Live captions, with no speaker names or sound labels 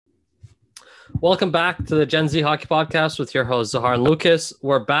Welcome back to the Gen Z Hockey Podcast with your host Zahar and Lucas.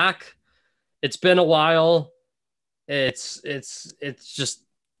 We're back. It's been a while. It's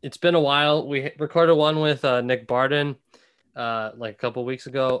been a while. We recorded one with Nick Barden like a couple weeks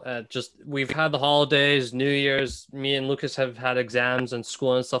ago. We've had the holidays, New Year's. Me and Lucas have had exams and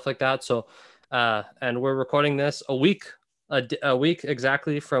school and stuff like that. So and we're recording this a week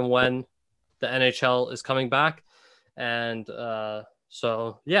exactly from when the NHL is coming back. And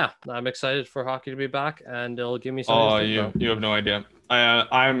so yeah, I'm excited for hockey to be back, and it'll give me something Oh, to think about. you have no idea.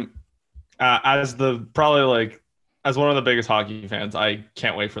 I'm as the probably like as one of the biggest hockey fans. I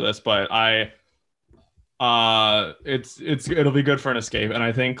can't wait for this, but it'll be good for an escape. And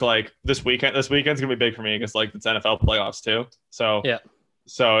I think like this weekend's gonna be big for me because like it's NFL playoffs too. So Yeah,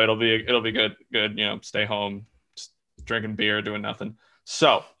 so it'll be good. Stay home, just drinking beer, doing nothing.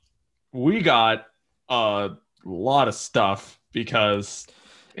 So we got a lot of stuff because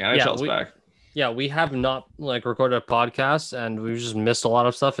the NHL's back. we have not like recorded a podcast, and we've just missed a lot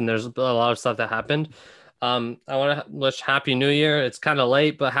of stuff, and there's a lot of stuff that happened. I want to wish Happy New Year. It's kind of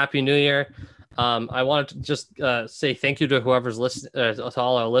late, but Happy New Year. I wanted to just say thank you to whoever's listening, to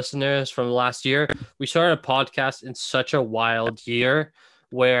all our listeners from last year. We started a podcast in such a wild year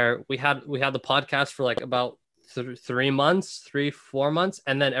where we had the podcast for like about 4 months,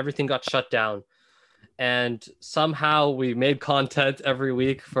 and then everything got shut down. And somehow we made content every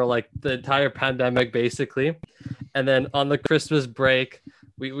week for like the entire pandemic, basically. And then on the Christmas break,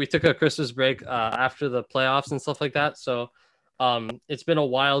 we took a Christmas break after the playoffs and stuff like that. So it's been a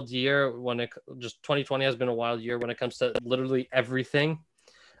wild year 2020 has been a wild year when it comes to literally everything.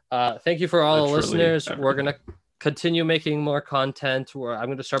 Thank you for all the listeners. Everything. We're gonna continue making more content. Where I'm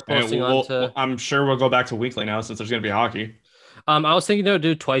gonna start posting I'm sure we'll go back to weekly now since there's gonna be hockey. I was thinking to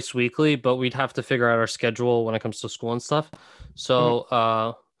do twice weekly, but we'd have to figure out our schedule when it comes to school and stuff.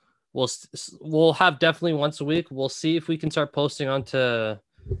 So we'll have definitely once a week. We'll see if we can start posting onto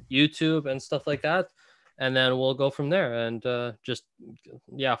YouTube and stuff like that, and then we'll go from there. And follow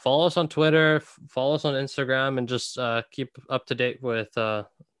us on Twitter, follow us on Instagram, and just keep up to date with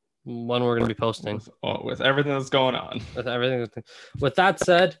when we're going to be posting with everything that's going on. With everything. With that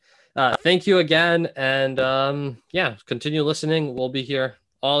said. Thank you again, and continue listening. We'll be here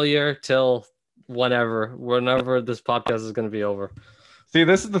all year till whenever this podcast is going to be over. See,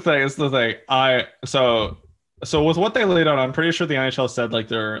 this is the thing. So with what they laid out, I'm pretty sure the NHL said like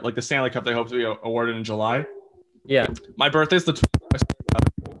they're like the Stanley Cup they hope to be awarded in July. Yeah, my birthday's the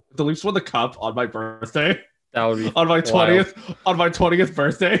Leafs won the cup on my birthday. That would be on my 20th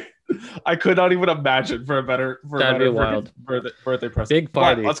birthday. I could not even imagine for a better birthday present. Big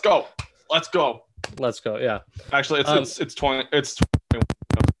party. Let's go. Yeah. Actually, it's 20. It's 20,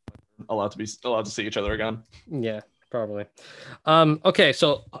 allowed to see each other again. Yeah, probably. Okay,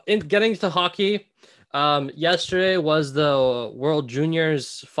 so in getting to hockey, yesterday was the World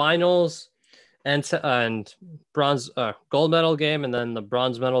Juniors finals and bronze gold medal game, and then the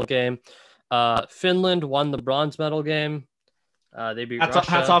bronze medal game. Finland won the bronze medal game. They beat Russia.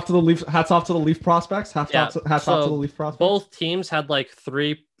 Hats off to the Leaf. Hats off to the Leaf prospects. Hats off to the Leaf prospects. Both teams had like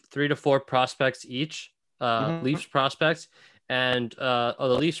three to four prospects each. Leafs prospects, and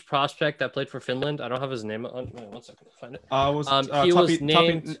the Leafs prospect that played for Finland. I don't have his name. Wait, 1 second to find it. Was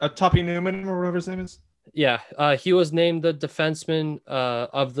named Tuppy Newman or whatever his name is. Yeah, he was named the defenseman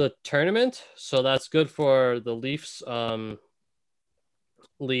of the tournament. So that's good for the Leafs.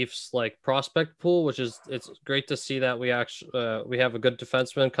 Leafs like prospect pool, it's great to see that we actually we have a good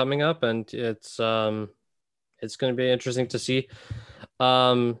defenseman coming up, and it's going to be interesting to see.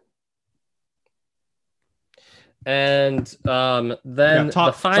 Then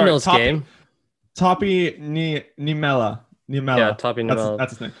the finals game. Topi Niemela. Yeah, Topi Niemela.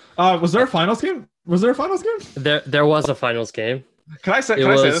 That's his name. Was there a finals game? There was a finals game. Can I say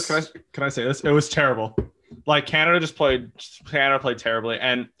this? It was terrible. Like Canada played terribly,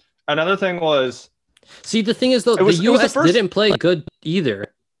 and another thing was. See, the thing is though, the U.S. didn't play good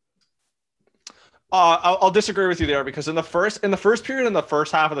either. I'll disagree with you there because in the first period, in the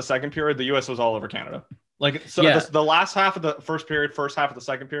first half of the second period, the U.S. was all over Canada. The last half of the first period, first half of the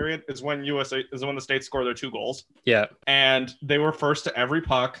second period is when the States scored their 2 goals. Yeah, and they were first to every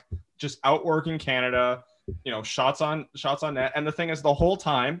puck, just outworking Canada. Shots on net, and the thing is, the whole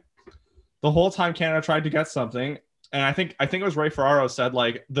time Canada tried to get something, and I think it was Ray Ferraro said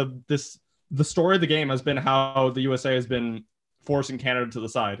like the story of the game has been how the USA has been forcing Canada to the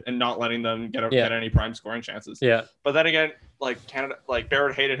side and not letting them get any prime scoring chances. Yeah. But then again, like Canada, like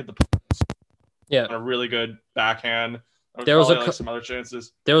Barrett Hayton hit the on a really good backhand. There was some other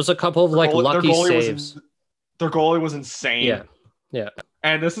chances. There was a couple of lucky saves. Their goalie was insane. Yeah.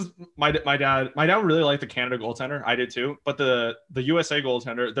 And this is my dad. My dad really liked the Canada goaltender. I did too. But the USA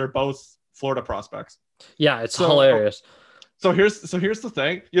goaltender, they're both Florida prospects. Yeah, it's So hilarious. here's the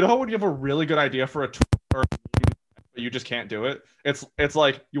thing. You know how when you have a really good idea for a tour, you just can't do it. It's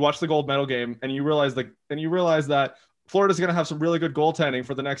like you watch the gold medal game and you realize that Florida's gonna have some really good goaltending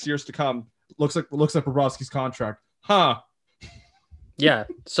for the next years to come. Looks like Bobrovsky's contract, huh? Yeah,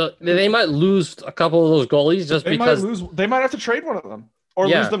 so they might lose a couple of those goalies just because They might have to trade one of them or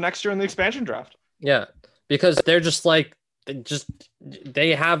Yeah. lose them next year in the expansion draft. yeah, because they're just like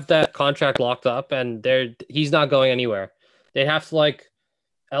they have that contract locked up and he's not going anywhere. They have to like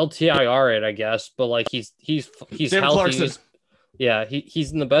LTIR it, I guess, but like he's David healthy. Clarkson. Yeah,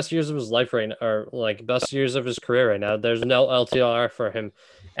 he's in the best years of his life right now, or like best years of his career right now. There's no LTIR for him,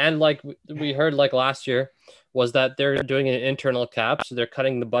 and like we heard like last year was that they're doing an internal cap, so they're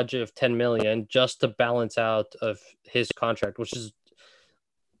cutting the budget of 10 million just to balance out of his contract, which is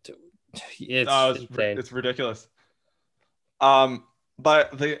insane. It's ridiculous.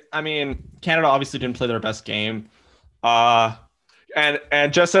 But Canada obviously didn't play their best game.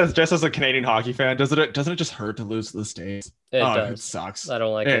 And just as a Canadian hockey fan, doesn't it just hurt to lose to the States? It It sucks. I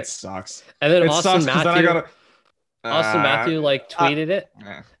don't like it. It sucks. And then It Austin sucks because then I Matthew, gotta. Matthew like tweeted it,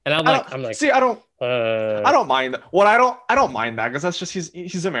 and I'm like, see, I don't uh, mind that. What I don't mind that because that's just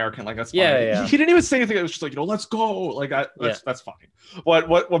he's American. Like that's fine. Yeah. He didn't even say anything. It was just like, let's go. Like that's fine.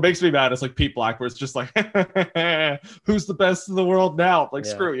 What makes me mad is like Pete Blackbird's just like, who's the best in the world now? Like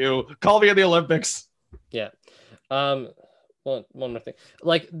Yeah. screw you. Call me in the Olympics. yeah. One more thing,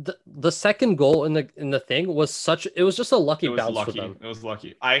 like the second goal in the thing was it was just a lucky It was bounce lucky. for them. It was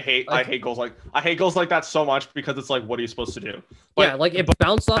lucky. I hate goals like that so much because it's like, what are you supposed to do? Yeah, like it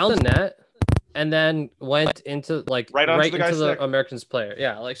bounced off the net and then went into like Right onto the guy's into the stick. Americans player.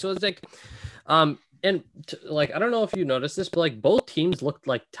 Yeah, like so it's like, like I don't know if you noticed this, but like both teams looked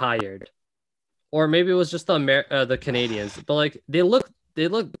like tired, or maybe it was just the Canadians, but like they looked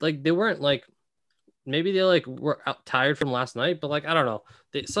like they weren't like. Maybe they like were out tired from last night, but like I don't know,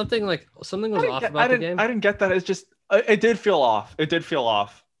 something was off about the game. I didn't get that. It's just it did feel off. It did feel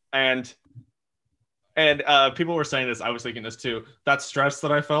off, and people were saying this. I was thinking this too. That stress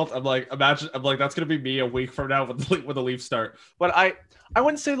that I felt. I'm like, that's gonna be me a week from now when the Leafs start. But I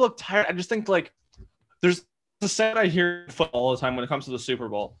wouldn't say look tired. I just think like there's the saying I hear in football all the time when it comes to the Super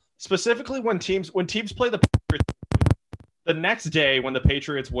Bowl, specifically when teams play the Patriots, the next day when the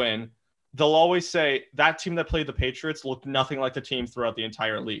Patriots win. They'll always say that team that played the Patriots looked nothing like the team throughout the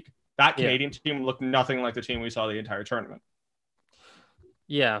entire league. That Canadian team looked nothing like the team we saw the entire tournament.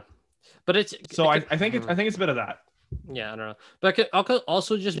 Yeah, but I think it's a bit of that. Yeah, I don't know, but it could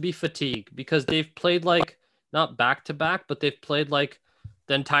also just be fatigue because they've played like not back to back, but they've played like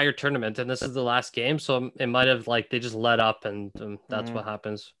the entire tournament, and this is the last game, so it might have like they just let up, and that's what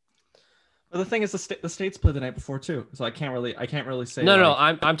happens. But the thing is, the States played the night before too, so I can't really say. No,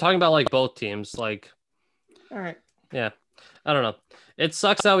 I'm talking about like both teams. Like, all right, yeah, I don't know. It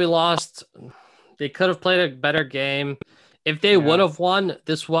sucks that we lost. They could have played a better game. If they would have won,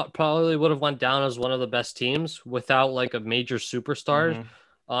 this probably would have went down as one of the best teams without like a major superstar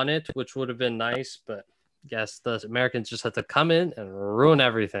on it, which would have been nice. But yes, the Americans just had to come in and ruin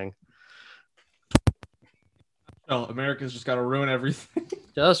everything. No, America's just got to ruin everything.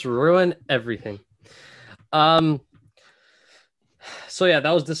 Just ruin everything. So yeah,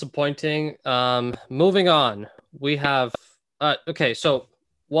 that was disappointing. Moving on, we have okay. So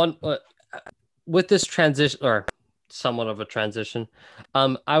one with this transition or somewhat of a transition.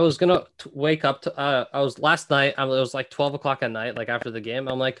 I was gonna wake up to. I was last night. It was like 12 o'clock at night, like after the game.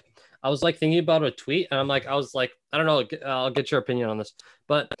 I was like thinking about a tweet, and I was like, I don't know. I'll get your opinion on this.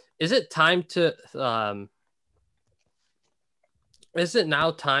 But is it time to Is it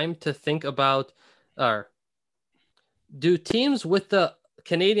now time to think about, do teams with the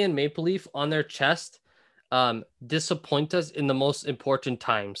Canadian Maple Leaf on their chest disappoint us in the most important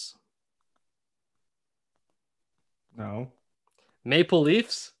times? No. Maple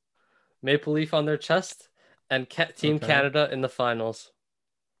Leaf on their chest, and Team Canada in the finals.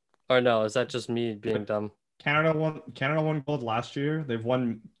 Or no, is that just me being dumb? Canada won gold last year. They've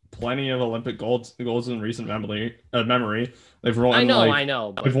won plenty of Olympic goals in recent memory. They've won. I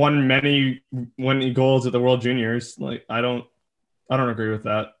know. But... They've won many goals at the World Juniors. Like I don't agree with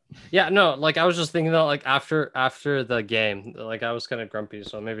that. Yeah, no. Like I was just thinking that like after the game, like I was kind of grumpy.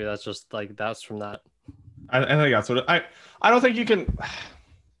 So maybe that's just like that's from that. I think that's what I don't think you can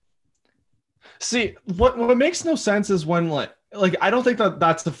see. What makes no sense is when like like I don't think that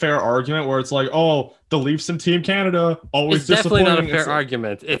that's a fair argument where it's like, oh, the Leafs and Team Canada always It's definitely not a disappointing. fair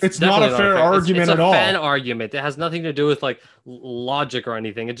argument. It's not a fair argument it's at a all. fan argument. It has nothing to do with like logic or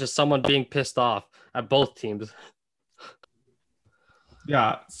anything. It's just someone being pissed off at both teams.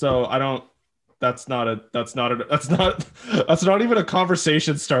 Yeah, so I don't. That's not even a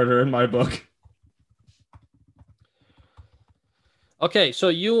conversation starter in my book. Okay, so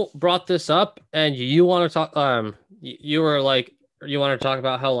you brought this up, and you want to talk. You were like, you want to talk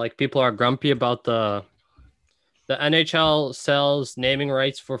about how like people are grumpy about the NHL sells naming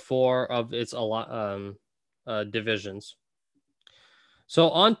rights for 4 of its divisions. So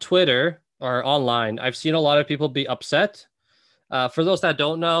on Twitter or online, I've seen a lot of people be upset. For those that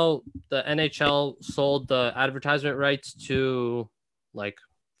don't know, the NHL sold the advertisement rights to like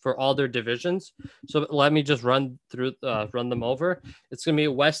for all their divisions. So let me just run them over. It's going to be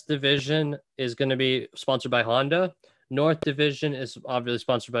West Division is going to be sponsored by Honda. North Division is obviously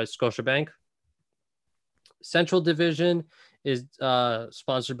sponsored by Scotiabank. Central Division is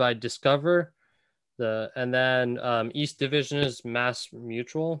sponsored by Discover. And then East Division is Mass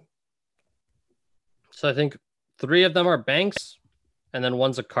Mutual. So I think 3 of them are banks, and then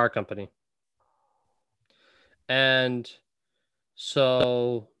one's a car company. And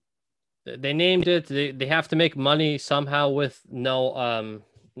so they named it. They have to make money somehow with no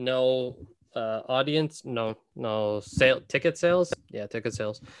audience, no ticket sales. Yeah, ticket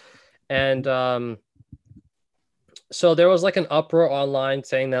sales. And so there was like an uproar online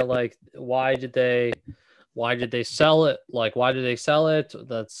saying that like why did they sell it? Like why did they sell it?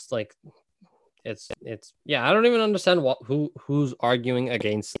 That's like it's yeah, I don't even understand who's arguing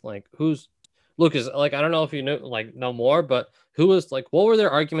against, like who's Lucas, like I don't know if you know more, but who was like what were their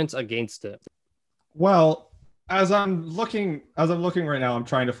arguments against it? Well, as I'm looking right now, I'm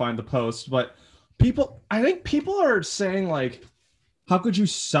trying to find the post, but I think people are saying like how could you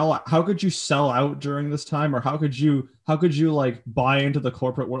sell out during this time, or how could you like buy into the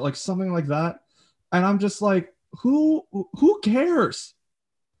corporate world, like something like that. And I'm just like, who cares?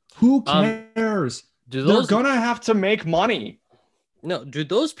 Who cares? They're gonna have to make money. No, do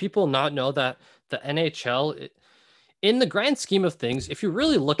those people not know that the NHL, in the grand scheme of things, if you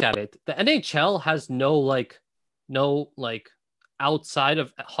really look at it, the NHL has no outside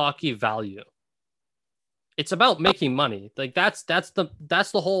of hockey value. It's about making money. Like that's the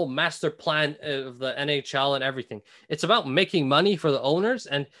whole master plan of the NHL and everything. It's about making money for the owners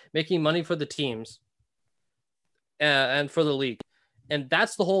and making money for the teams and for the league. And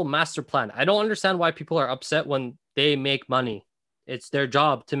that's the whole master plan. I don't understand why people are upset when they make money. It's their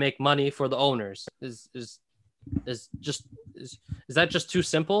job to make money for the owners. Is that just too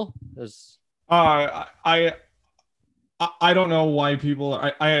simple? I don't know why people.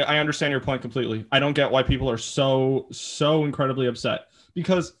 I understand your point completely. I don't get why people are so incredibly upset,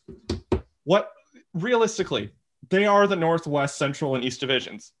 because what realistically they are the Northwest, Central, and East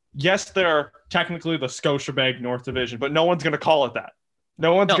divisions. Yes, they're technically the Scotiabank North Division, but no one's going to call it that.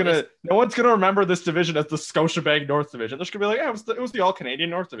 No one's gonna remember this division as the Scotiabank North Division. They're just gonna be like, yeah, it was the All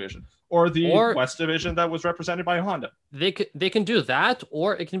Canadian North Division or the West Division that was represented by Honda. They can do that,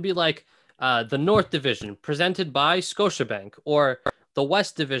 or it can be like the North Division presented by Scotiabank, or the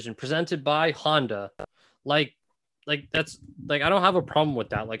West Division presented by Honda. Like that's like I don't have a problem with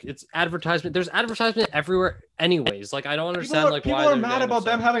that. Like it's advertisement. There's advertisement everywhere, anyways. Like I don't understand people are mad about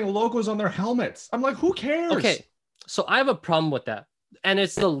them having logos on their helmets. I'm like, who cares? Okay, so I have a problem with that. And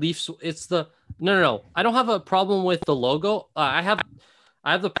it's the Leafs. It's the no. I don't have a problem with the logo. I have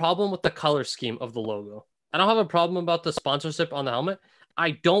the problem with the color scheme of the logo. I don't have a problem about the sponsorship on the helmet.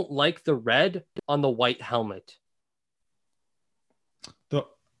 I don't like the red on the white helmet.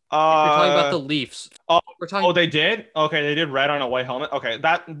 We're talking about the Leafs. They did? Okay, they did red on a white helmet. Okay,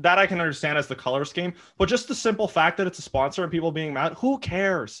 that I can understand as the color scheme, but just the simple fact that it's a sponsor and people being mad, who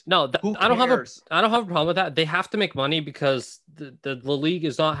cares? No, I don't have a problem with that. They have to make money because the league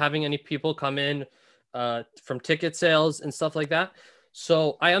is not having any people come in from ticket sales and stuff like that.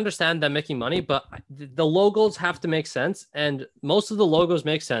 So I understand them making money, but the logos have to make sense, and most of the logos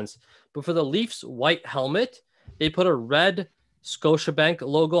make sense. But for the Leafs white helmet, they put a red Scotiabank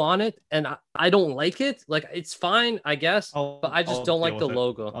logo on it, and I don't like it. Like it's fine, I guess, but I just don't like the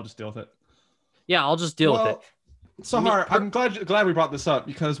logo. I'll just deal with it. Yeah, I'll just deal with it. Sahar, I'm glad we brought this up,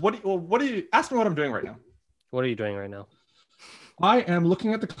 because what do you ask me what I'm doing right now? What are you doing right now? I am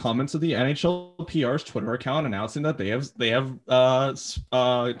looking at the comments of the NHL PR's Twitter account announcing that they have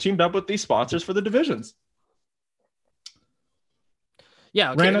teamed up with these sponsors for the divisions.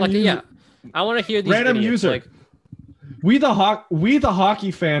 Yeah, okay, I want to hear these random idiots, user. We the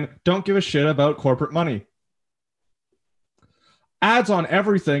hockey fan don't give a shit about corporate money. ads on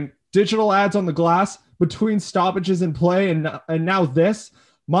everything, digital ads on the glass between stoppages in play, and now this.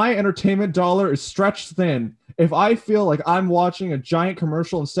 My entertainment dollar is stretched thin. If I feel like I'm watching a giant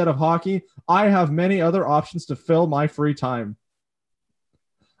commercial instead of hockey, I have many other options to fill my free time.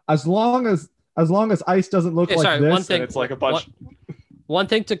 As long as ice doesn't look Okay, like sorry. this, One thing. and it's like a bunch. One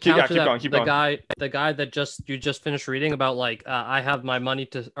thing to counter that, keep going. the guy that you just finished reading about, like, I have my money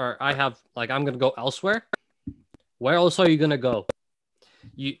to, or I have, like, I'm gonna go elsewhere. Where else are you gonna go?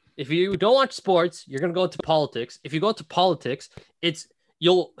 If you don't watch sports, you're gonna go into politics. If you go into politics, it's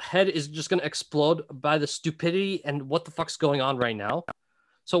your head is just gonna explode by the stupidity and what the fuck's going on right now.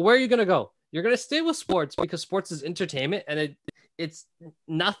 So where are you gonna go? You're gonna stay with sports because sports is entertainment and it's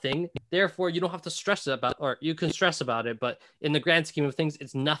nothing. Therefore, you don't have to stress about, or you can stress about it, but in the grand scheme of things,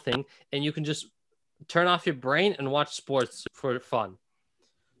 it's nothing, and you can just turn off your brain and watch sports for fun.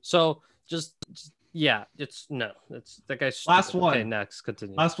 So yeah, it's that guy's stupid. Last one. Okay, next,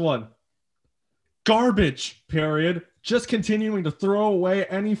 continue. Last one. Garbage, period. Just continuing to throw away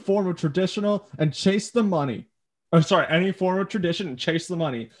any form of traditional and chase the money. Any form of tradition and chase the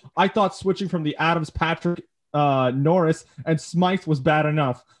money. I thought switching from the Adams, Patrick, Norris, and Smythe was bad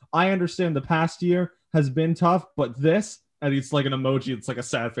enough. I understand the past year has been tough, but this, and it's like an emoji, it's like a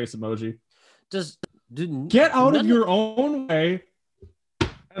sad face emoji. Get out of your own way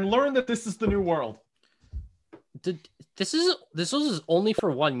and learn that this is the new world. This was only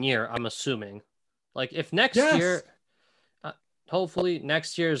for 1 year, I'm assuming. Like, if next year, hopefully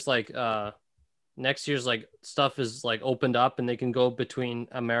next year's like stuff is like opened up and they can go between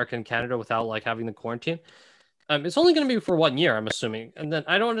America and Canada without like having the quarantine. It's only going to be for 1 year, I'm assuming. And then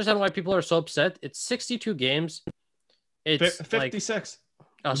I don't understand why people are so upset. It's 62 games. It's 56.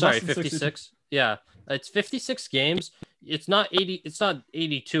 Oh, sorry, 56. Yeah, it's 56 games. It's not 80. It's not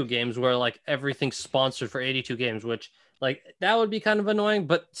 82 games where like everything's sponsored for 82 games, which like that would be kind of annoying.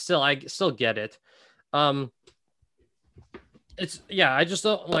 But still, I still get it. I just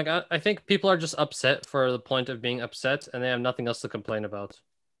don't like. I think people are just upset for the point of being upset, and they have nothing else to complain about.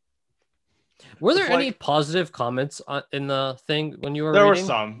 Were there any positive comments in the thing when you were reading? Were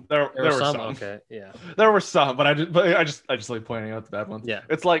some. There were some. Okay, yeah. There were some, but I just like pointing out the bad ones. Yeah.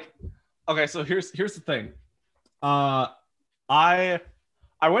 It's like, okay, so here's the thing. I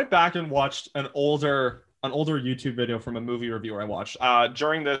went back and watched an older YouTube video from a movie reviewer I watched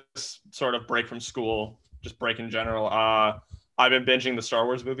during this sort of break from school, just break in general. I've been binging the Star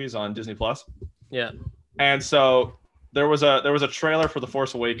Wars movies on Disney Plus. Yeah. And so there was a trailer for The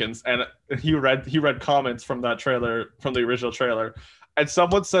Force Awakens, and he read comments from that trailer, from the original trailer, and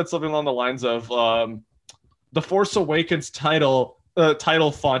someone said something along the lines of The Force Awakens title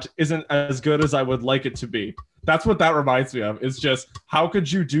font isn't as good as I would like it to be. That's what that reminds me of. It's just, how could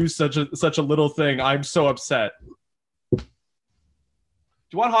you do such a little thing? I'm so upset. Do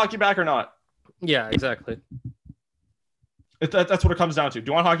you want hockey back or not? Yeah, exactly. That's what it comes down to. Do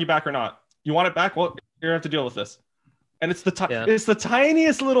you want hockey back or not? You want it back? Well, you're gonna have to deal with this. And it's the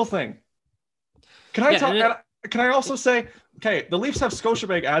tiniest little thing. Can I also say, okay, the Leafs have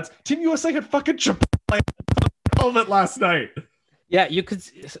Scotiabank ads. Team USA had fucking Chipotle all of it last night. Yeah, you could,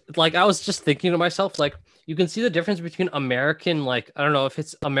 like, I was just thinking to myself, like, you can see the difference between American, like, I don't know if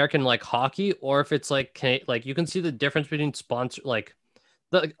it's American like hockey or if it's like you can see the difference between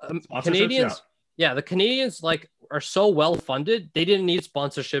the Canadians. Yeah, the Canadians like are so well funded. They didn't need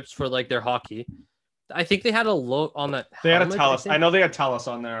sponsorships for like their hockey. I think they had a logo on that. They had a TELUS. I know they had TELUS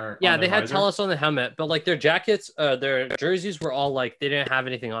on their. Yeah, they had visor. TELUS on the helmet, but like their jackets, their jerseys were all like they didn't have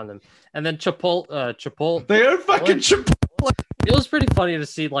anything on them. And then Chipotle. They had fucking Chipotle. It was pretty funny to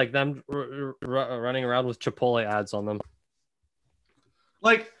see like them running around with Chipotle ads on them.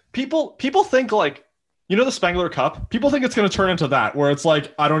 Like people think like, you know, the Spengler Cup. People think it's going to turn into that, where it's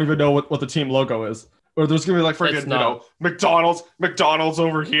like I don't even know what the team logo is. Or there's gonna be like freaking McDonald's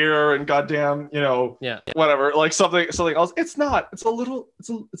over here and goddamn whatever, like something else. It's not. It's a little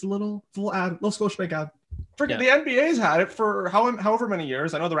ad, little Scotiabank ad. Freaking the NBA's had it for however many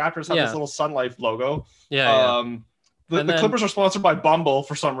years. I know the Raptors have this little Sun Life logo. The Clippers are sponsored by Bumble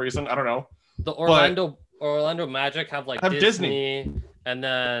for some reason. I don't know. The Orlando Magic have Disney, and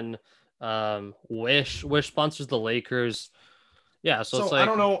then Wish sponsors the Lakers. Yeah, so it's like I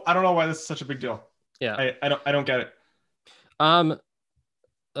don't know why this is such a big deal. Yeah, I don't get it.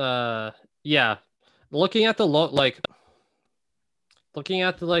 Yeah, looking at the logo,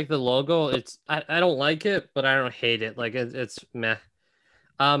 it's I don't like it, but I don't hate it. Like it's meh.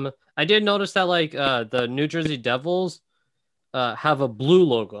 I did notice that like the New Jersey Devils have a blue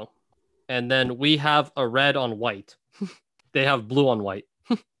logo, and then we have a red on white. They have blue on white.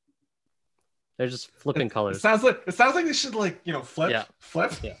 They're just flipping It colors. sounds like they should flip. Yeah.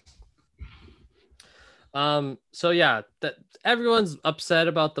 Flip. Yeah. So yeah, that everyone's upset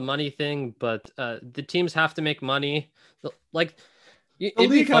about the money thing, but the teams have to make money. Like The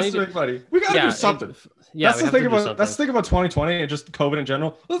it'd be league funny has to to, make money. We gotta do something. yeah, That's we the have to thing do about something. 2020 and just COVID in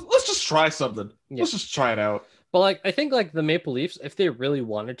general. Let's just try something. Yeah. Let's just try it out. But like I think like the Maple Leafs, if they really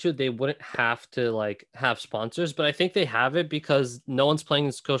wanted to, they wouldn't have to like have sponsors. But I think they have it because no one's playing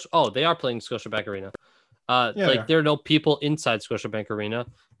in Scotia. Oh, they are playing Scotiabank Arena. Yeah. There are no people inside Scotiabank Arena,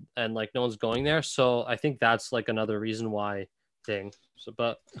 and like no one's going there. So I think that's like another reason why thing. So,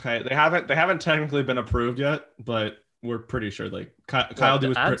 but Okay, they haven't technically been approved yet, but we're pretty sure like Kyle the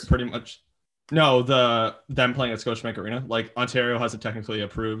was ads? pretty much. No, them playing at Scotiabank Arena. Like Ontario hasn't technically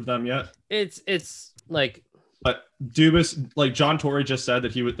approved them yet. it's like But Dubas, like John Tory just said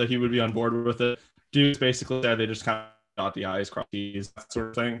that he would be on board with it. Dubas basically said they just kind of dot the I's, cross the T's, that sort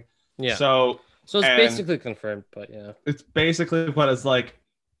of thing. yeah. So it's basically confirmed, but yeah. it's basically what it's like.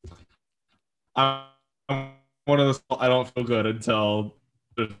 I'm one of those. I don't feel good until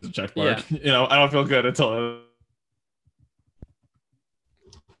there's a check mark. Yeah. I don't feel good until.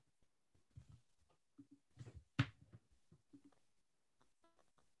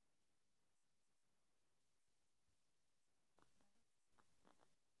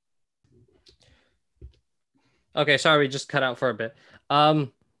 Okay, sorry, we just cut out for a bit.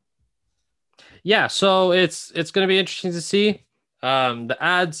 Yeah, so it's gonna be interesting to see. The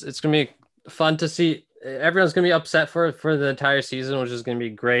ads, it's gonna be fun to see. Everyone's gonna be upset for the entire season, which is gonna be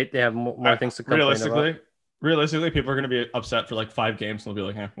great. They have more things to complain about. Realistically, people are gonna be upset for like 5 games, and they'll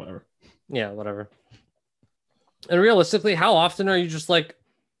be like, whatever. Yeah, whatever. And realistically, how often are you just like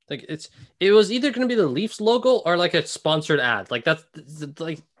it was either gonna be the Leafs logo or like a sponsored ad? Like that's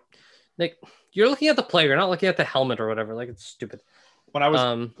like you're looking at the player, you're not looking at the helmet or whatever. Like it's stupid. When I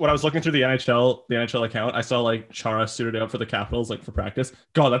was looking through the NHL account, I saw like Chara suited up for the Capitals, like for practice.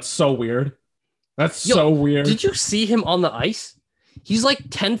 God, that's so weird. That's so weird. Did you see him on the ice? He's like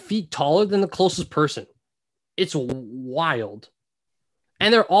 10 feet taller than the closest person. It's wild.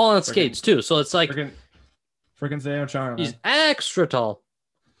 And they're all on skates too. So it's like freaking Zdeno Chara. He's extra tall.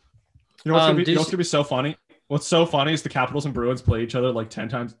 You know what's gonna be so funny? What's so funny is the Capitals and Bruins play each other like 10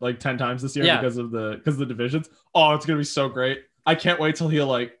 times this year because of the divisions. Oh, it's gonna be so great. I can't wait till he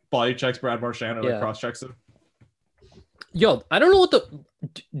like body checks Brad Marchand or like cross checks him. Yo, I don't know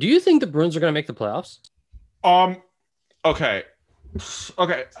do you think the Bruins are gonna make the playoffs? Okay.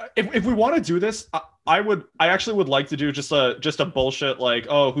 If we want to do this, I actually would like to do just a bullshit like,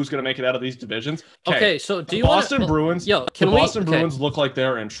 oh, who's gonna make it out of these divisions? Okay, so do you Boston Bruins? Yo, Boston Bruins look like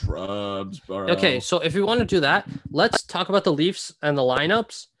they're in shrubs, bro. Okay, so if we want to do that, let's talk about the Leafs and the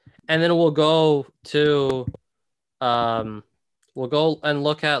lineups, and then we'll go to we'll go and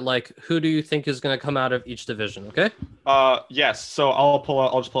look at like who do you think is gonna come out of each division, okay? Yes. So I'll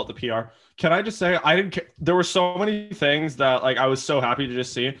just pull out the PR. Can I just say there were so many things that like I was so happy to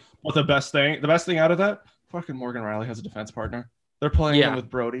just see. But the best thing out of that, fucking Morgan Riley has a defense partner. They're playing him with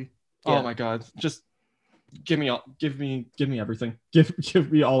Brody. Yeah. Oh my god. Just give me everything.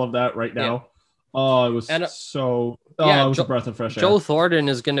 Give me all of that right now. Yeah. Oh, it was it was a breath of fresh air. Joe Thornton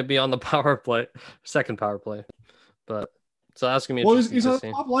is going to be on the second power play. But so that's going to be interesting. He's on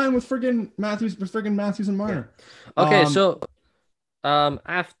the top line with friggin' Matthews and Marner. Yeah. Okay, so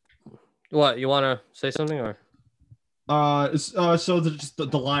after what, you want to say something or? So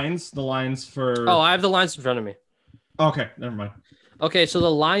the lines for. Oh, I have the lines in front of me. Okay, never mind. Okay, so the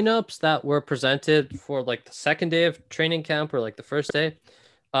lineups that were presented for like the second day of training camp or like the first day,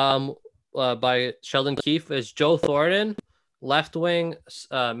 by Sheldon Keefe is Joe Thornton, left wing,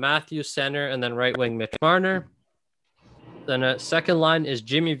 Matthews center, and then right wing Mitch Marner. Then second line is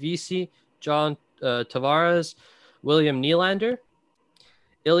Jimmy Vesey, John Tavares, William Nylander,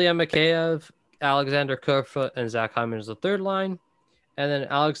 Ilya Mikheyev, Alexander Kerfoot, and Zach Hyman is the third line. And then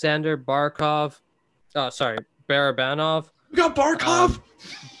Alexander Barabanov. We got Barkov!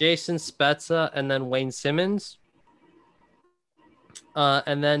 Jason Spezza, and then Wayne Simmons.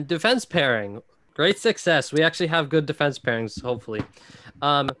 And then defense pairing. Great success. We actually have good defense pairings, hopefully.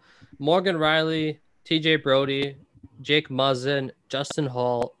 Morgan Riley, TJ Brody, Jake Muzzin, Justin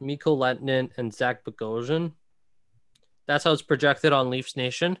Hall, Mikko Lehtonen, and Zach Bogosian. That's how it's projected on Leafs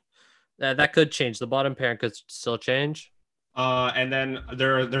Nation. That could change. The bottom pairing could still change. And then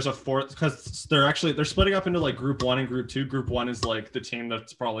there's a fourth because they're splitting up into like group 1 and group 2. Group 1 is like the team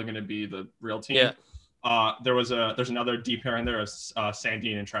that's probably going to be the real team. Yeah. There's another deep pair in there of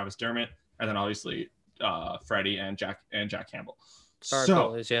Sandin and Travis Dermott, and then obviously Freddie and Jack Campbell.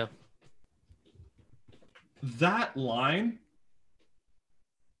 Goalies, yeah. That line,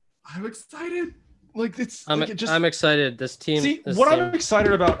 I'm excited. Like it's I'm like it just I'm excited. This team. see this what team, I'm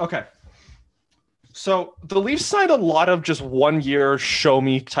excited about. Okay. So the Leafs signed a lot of just 1 year show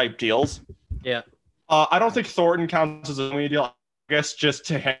me type deals. Yeah. I don't think Thornton counts as a show me deal. I guess just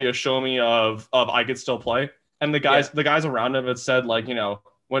to have a show me of I could still play. And the guys around him had said like, you know,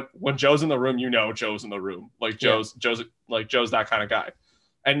 when Joe's in the room, you know Joe's in the room. Like Joe's that kind of guy.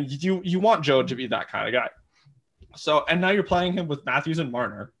 And you want Joe to be that kind of guy. So and now you're playing him with Matthews and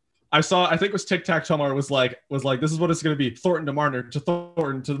Marner. I think it was Tic Tac Tomar was like this is what it's gonna be: Thornton to Marner to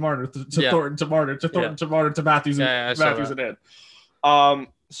Thornton to Marner to Thornton to Marner to Thornton to Marner to Matthews and Matthews and in.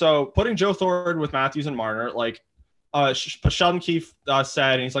 So putting Joe Thornton with Matthews and Marner, like Sheldon Keefe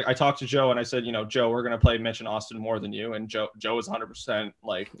said, and he's like, I talked to Joe and I said, you know, Joe, we're gonna play Mitch and Austin more than you, and Joe is 100%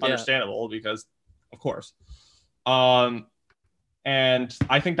 like understandable because, of course. And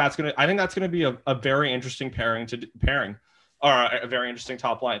I think that's gonna be a very interesting pairing or a very interesting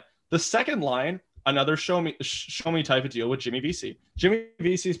top line. The second line, another show me type of deal with Jimmy Vesey. Jimmy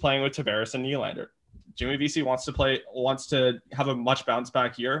Vesey is playing with Tavares and Nylander. Jimmy Vesey wants to have a much bounce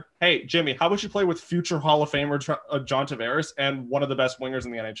back year. Hey, Jimmy, how about you play with future Hall of Famer John Tavares and one of the best wingers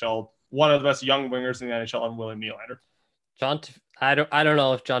in the NHL, one of the best young wingers in the NHL, and William Nylander. I don't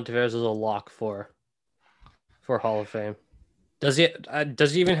know if John Tavares is a lock for Hall of Fame. Does he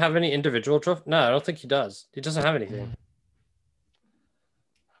even have any individual trophy? No, I don't think he does. He doesn't have anything.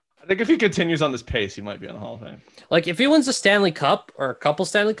 I think if he continues on this pace, he might be on the Hall of Fame. Like if he wins a Stanley Cup or a couple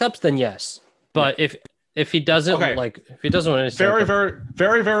Stanley Cups, then yes. But if he doesn't, if he doesn't win any Stanley Cup,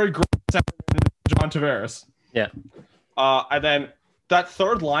 very great John Tavares. Yeah. And then that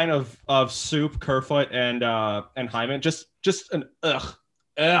third line of Soup, Kerfoot, and Hyman, just an kind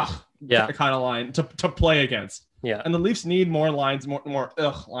of line to play against. Yeah. And the Leafs need more lines, more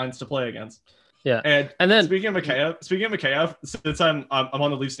lines to play against. Yeah. And then speaking of Mikheyev, since I'm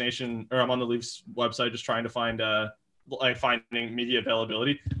on the Leafs Nation, or I'm on the Leafs website just trying to find finding media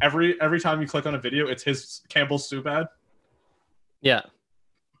availability. Every time you click on a video, it's his Campbell's soup ad. Yeah.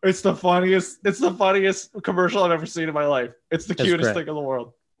 It's the funniest commercial I've ever seen in my life. It's the cutest thing in the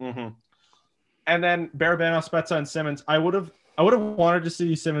world. Mm-hmm. And then Barabanov, Spezza, and Simmons. I would have wanted to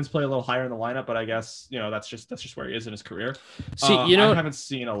see Simmons play a little higher in the lineup, but I guess, you know, that's just where he is in his career. See, you know, I haven't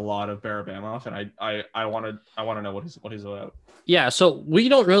seen a lot of Barabanov, and I want to know what he's about. Yeah, so we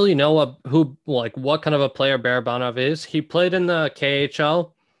don't really know what kind of a player Barabanov is. He played in the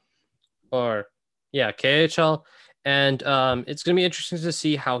KHL, KHL, and it's gonna be interesting to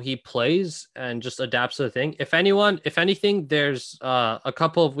see how he plays and just adapts to the thing. If anything, there's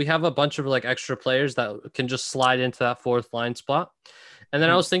we have a bunch of like extra players that can just slide into that fourth line spot. And then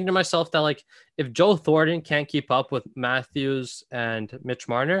I was thinking to myself that like if Joe Thornton can't keep up with Matthews and Mitch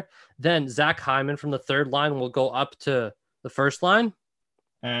Marner, then Zach Hyman from the third line will go up to the first line,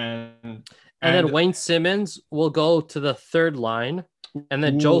 and then Wayne Simmons will go to the third line, and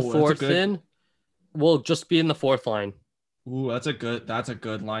then Joe Thornton will just be in the fourth line. Ooh, that's a good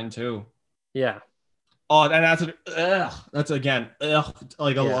line too. Yeah. Oh, and that's again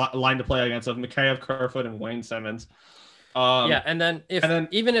like a line to play against of Mikheyev, Kerfoot, and Wayne Simmons. And then if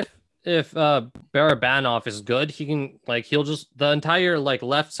Barabanov is good, he'll just the entire like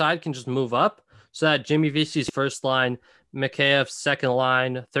left side can just move up so that Jimmy Vesey's first line, Mikheyev's second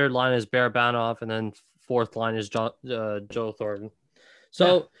line, third line is Barabanov, and then fourth line is Joe Thornton.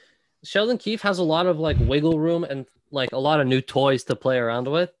 So Sheldon Keefe has a lot of like wiggle room and like a lot of new toys to play around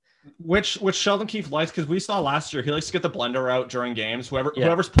with. Which Sheldon Keefe likes, because we saw last year he likes to get the blender out during games.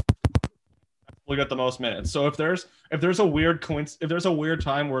 Whoever's will get the most minutes. So if there's a weird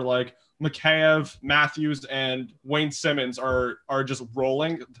time where like Mikheyev, Matthews, and Wayne Simmons are just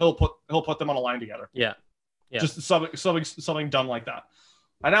rolling, he'll put them on a line together. Yeah. Just something dumb like that.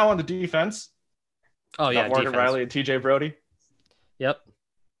 And now on the defense. Oh yeah, Morgan defense. Riley and TJ Brody. Yep.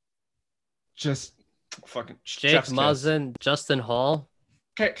 Just fucking Jake Muzzin, Justin Hall.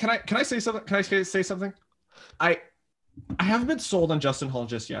 Okay, can I say something? I haven't been sold on Justin Hall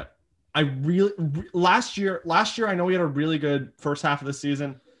just yet. I really last year I know he had a really good first half of the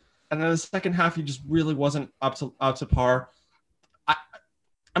season, and then the second half he just really wasn't up to par. I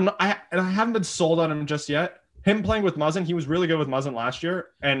haven't been sold on him just yet. Him playing with Muzzin, he was really good with Muzzin last year,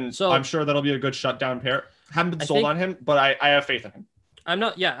 and so I'm sure that'll be a good shutdown pair. Haven't been sold on him, but I have faith in him. I'm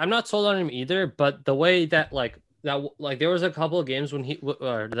not sold on him either, but the way that there was a couple of games when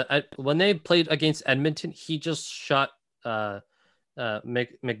when they played against Edmonton, he just shut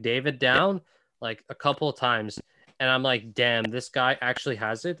McDavid down like a couple of times, and I'm like, damn, this guy actually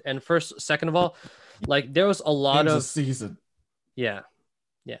has it. And second of all, like there was a lot of season. Yeah.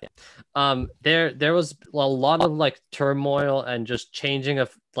 Yeah. There was a lot of like turmoil and just changing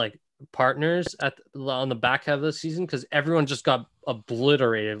of like partners on the back half of the season because everyone just got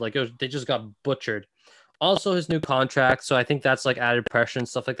obliterated. Like they just got butchered. Also, his new contract, so I think that's like added pressure and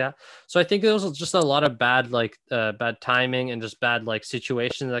stuff like that. So I think there was just a lot of bad timing and just bad like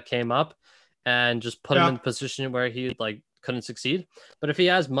situations that came up, and just put him in a position where he like couldn't succeed. But if he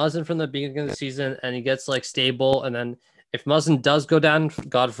has Muzzin from the beginning of the season and he gets like stable, and then if Muzzin does go down,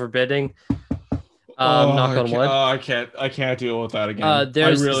 God forbidding, knock on wood. I can't deal with that again.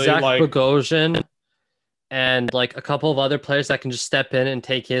 There's I really Zach like Bogosian and like a couple of other players that can just step in and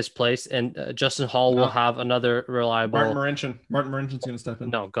take his place, and Justin Hall will have another reliable. Martin Marinchen's gonna step in.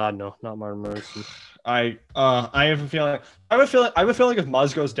 No, God, no, not Martin Marinchen. I have a feeling. I have a feeling if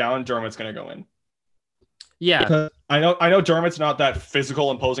Muzz goes down, Dermot's gonna go in. Yeah, because I know Dermot's not that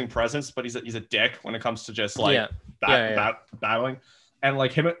physical, imposing presence, but he's a dick when it comes to just like battling. And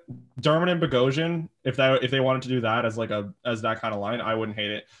like him, Dermot and Bogosian, if they wanted to do that as that kind of line, I wouldn't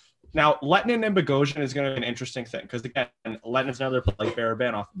hate it. Now, Lettinen and Bogosian is going to be an interesting thing because again, Lettinen's another like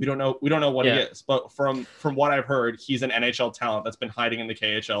Barabanov. We don't know what he is, but from what I've heard, he's an NHL talent that's been hiding in the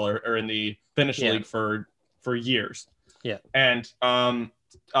KHL or in the Finnish league for years. Yeah, and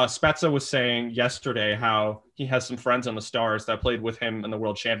Spezza was saying yesterday how he has some friends on the Stars that played with him in the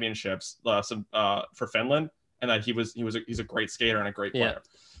World Championships for Finland, and that he's a great skater and a great player.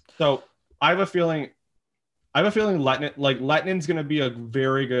 So I have a feeling Lettinen's going to be a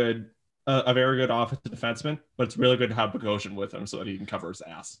very good offensive defenseman, but it's really good to have Bogosian with him so that he can cover his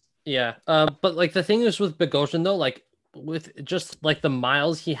ass. Yeah, but like the thing is with Bogosian though, like with just like the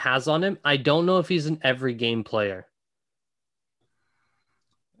miles he has on him, I don't know if he's an every game player.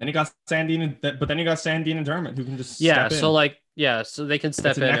 And you got Sandin, but then you got Sandin and Dermott who can just step in. So they can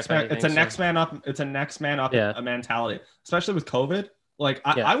step in. It's a next man up. It's a next man up a mentality, especially with COVID. Like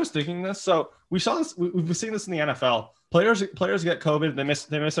I was thinking this, so we saw this. We've seen this in the NFL. Players get COVID.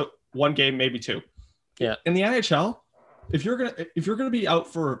 They miss one game, maybe two. Yeah. In the NHL, if you're gonna be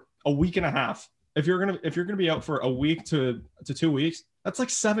out for a week and a half, if you're gonna be out for a week to 2 weeks, that's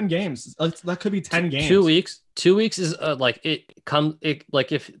like 7 games. That could be 10 games. 2 weeks. 2 weeks is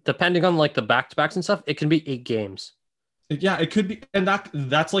if depending on like the back-to-backs and stuff, it can be 8 games. Yeah, it could be, and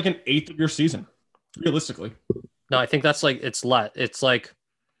that's like an eighth of your season, realistically. No, I think that's like it's like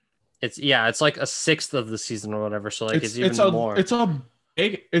a sixth of the season or whatever. So like it's even more. It's a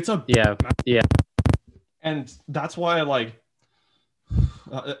yeah. And that's why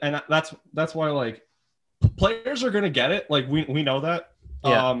that's why like players are gonna get it. Like we know that.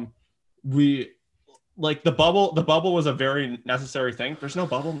 Yeah. We like the bubble was a very necessary thing. There's no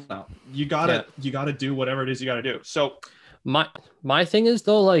bubble now. You gotta do whatever it is you gotta do. So my thing is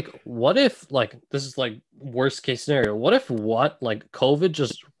though, like, what if like this is like worst case scenario? What if like COVID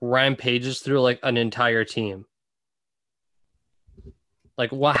just rampages through like an entire team?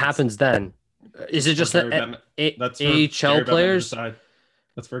 Like, what happens then? Is it just that AHL players?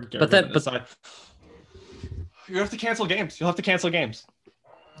 That's for Gary Bettman to decide. You have to cancel games. You'll have to cancel games.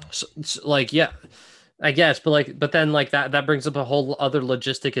 So, like, yeah, I guess, but then like that brings up a whole other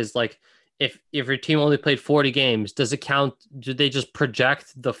logistic. Is like, if your team only played 40 games, does it count? Do they just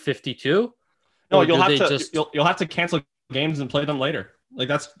project the 52? No, you'll have to cancel games and play them later. Like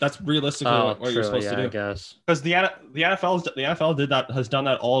that's realistically what you're supposed to do. I guess because the NFL has done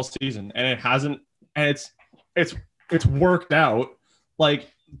that all season, and it hasn't, and it's worked out. Like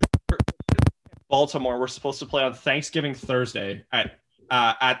Baltimore, we're supposed to play on Thanksgiving Thursday at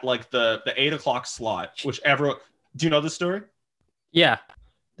like the 8 o'clock slot. Do you know this story? Yeah,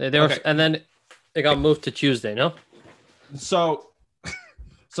 they were, and then it got moved to Tuesday. No, so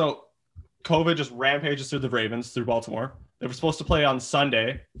COVID just rampages through the Ravens through Baltimore. They were supposed to play on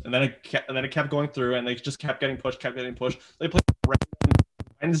Sunday, and then it kept going through, and they just kept getting pushed. They played a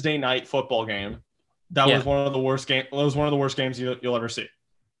Wednesday night football game. That was one of the worst games. It was one of the worst games you'll ever see.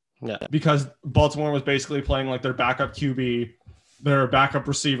 Yeah, because Baltimore was basically playing like their backup QB, their backup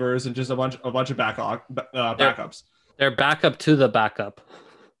receivers, and just a bunch of backups. They're backup to the backup.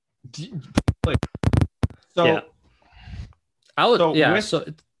 So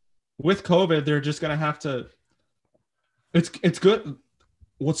with COVID, they're just gonna have to. It's good.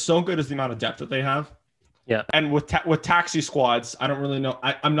 What's so good is the amount of depth that they have. Yeah. And with taxi squads, I don't really know.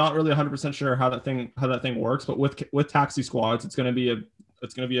 I'm not really 100% sure how that thing works. But with taxi squads, it's gonna be a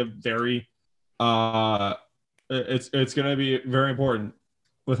very it's gonna be very important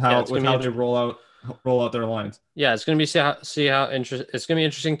with how they roll out their lines. Yeah, it's gonna be it's gonna be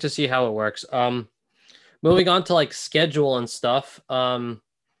interesting to see how it works. Moving on to like schedule and stuff. I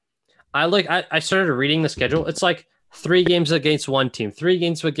started reading the schedule. It's like 3 games against one team, 3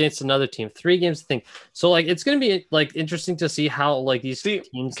 games against another team, 3 games thing. So like it's gonna be like interesting to see how like these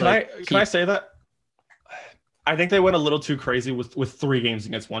teams. Can I say that? I think they went a little too crazy with 3 games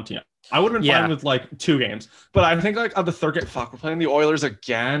against one team. I would have been fine with like 2 games, but I think like on the third game, we're playing the Oilers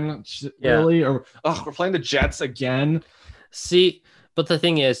again, really, or we're playing the Jets again. See, but the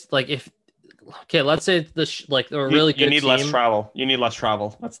thing is, like, let's say really good you need team, less travel. You need less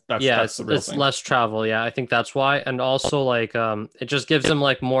travel. That's the real thing. Less travel. Yeah, I think that's why, and also like it just gives them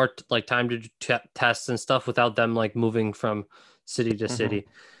like more like time to do tests and stuff without them like moving from city to city.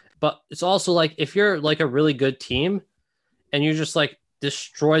 But it's also like if you're like a really good team, and you just like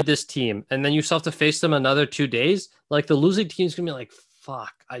destroy this team, and then you still have to face them another 2 days, like the losing team's gonna be like,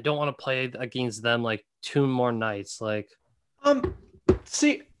 fuck, I don't want to play against them like 2 more nights, like.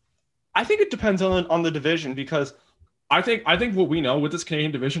 See, I think it depends on the division, because I think what we know with this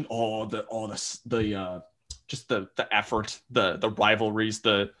Canadian division, just the effort, the rivalries,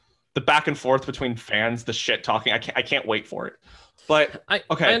 the back and forth between fans, the shit talking. I can't wait for it. But I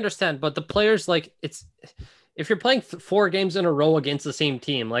understand, but the players, like, it's if you're playing 4 games in a row against the same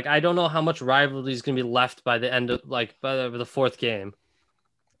team, like I don't know how much rivalry is going to be left by the end of like by the 4th game.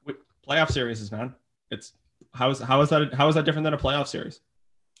 Playoff series, man. It's how is that different than a playoff series?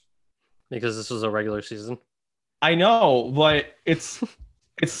 Because this was a regular season. I know, but it's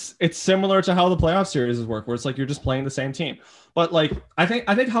similar to how the playoff series work, where it's like you're just playing the same team. But like I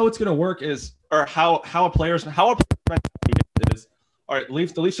think how it's gonna work is, or how a player's is, all right.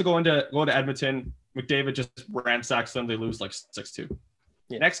 The Leafs will go into Edmonton. McDavid just ransacks them. They lose like 6-2.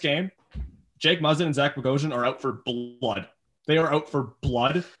 Yeah. Next game, Jake Muzzin and Zach Bogosian are out for blood. They are out for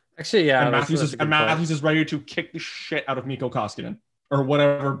blood. Actually, yeah. And Matthews is ready to kick the shit out of Mikko Koskinen or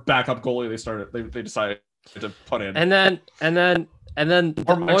whatever backup goalie they decided to put in. And then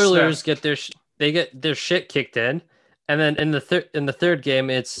the Oilers get their shit kicked in, and then in the third game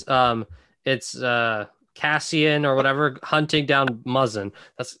it's Cassian or whatever hunting down Muzzin.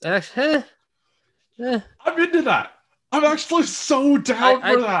 That's I'm into that. I'm actually so down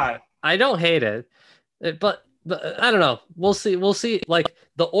for that. I don't hate it, but I don't know. We'll see. Like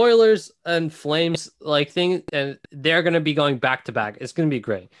the Oilers and Flames like thing, and they're gonna be going back to back. It's gonna be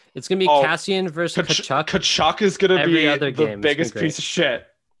great. It's gonna be Cassian versus Tkachuk. Tkachuk is gonna be the biggest piece of shit.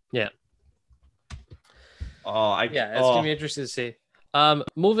 Yeah. It's gonna be interesting to see.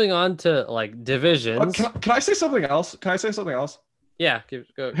 Moving on to like divisions. Can I say something else? Yeah.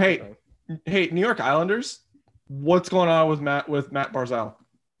 Go. Hey, New York Islanders. What's going on with Matt Barzal?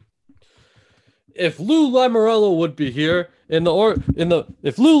 If Lou Lamoriello would be here if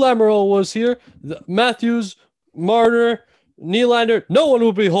Lou Lamoriello was here, Matthews, Marner, Nylander, no one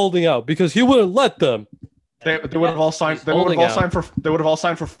would be holding out because he wouldn't let them. They would have all signed. They would have all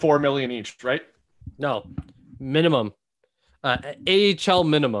signed for $4 million each, right? No, minimum. AHL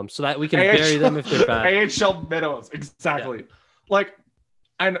minimum, so that we can bury them if they're bad. AHL minimums, exactly. Yeah. Like,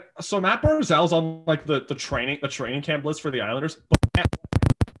 and so Matt Barzal's on like the training camp list for the Islanders, but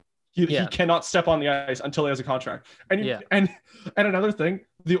he cannot step on the ice until he has a contract. And another thing,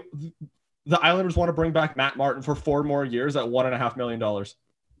 the Islanders want to bring back Matt Martin for 4 more years at $1.5 million.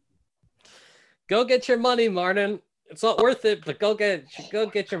 Go get your money, Martin. It's not worth it, but go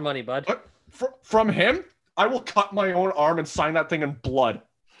get your money, bud. From him, I will cut my own arm and sign that thing in blood.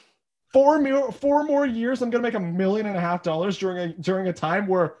 4 more years, I'm gonna make $1.5 million during a time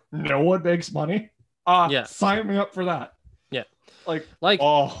where no one makes money. Sign me up for that. Yeah, like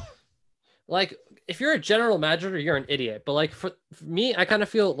if you're a general manager, you're an idiot. But like for me, I kind of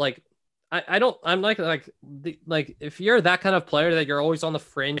feel like I'm like if you're that kind of player that you're always on the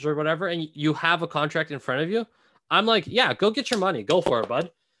fringe or whatever, and you have a contract in front of you, I'm like, yeah, go get your money, go for it, bud.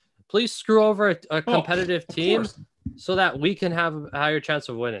 Please screw over a competitive team so that we can have a higher chance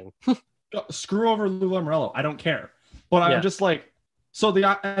of winning. Screw over Lou Lamoriello. I don't care. But I'm just like, so the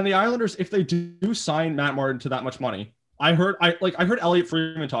Islanders, if they do sign Matt Martin to that much money, I heard Elliot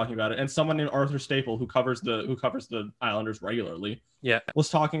Friedman talking about it, and someone named Arthur Staple who covers the Islanders regularly, was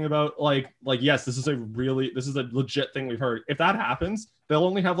talking about like yes, this is a legit thing we've heard. If that happens, they'll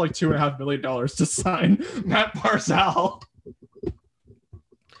only have like $2.5 million to sign Matt Barzal.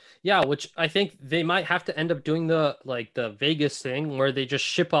 Yeah, which I think they might have to end up doing the Vegas thing where they just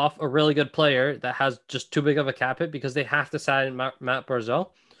ship off a really good player that has just too big of a cap hit because they have to sign Matt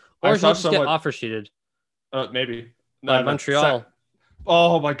Barzal, or he'll just get offer sheeted. Maybe. No, Montreal.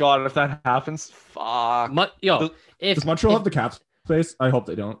 Oh my god! If that happens, fuck. Does Montreal have the cap space? I hope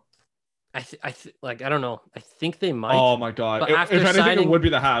they don't. I don't know. I think they might. Oh my god! If anything, it would be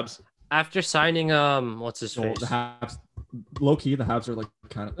the Habs. After signing, what's his face? The Habs. low key, the Habs are like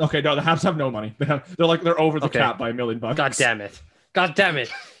kind of okay. No, the Habs have no money. They're over the cap by $1 million. God damn it! God damn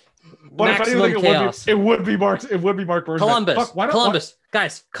it! But Maximum if anything, chaos. it would be Mark Bergevin. Columbus. Fuck, why not, Columbus.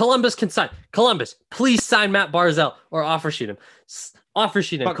 Guys, Columbus can sign. Columbus, please sign Matt Barzal or offer sheet him. Offer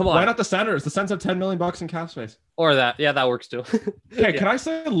sheet him. Fuck, Come on. Why not the Senators? The Sens have $10 million in cap space. Or that. Yeah, that works too. Hey, can I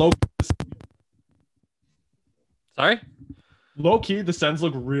say low Sorry? low key? The Sens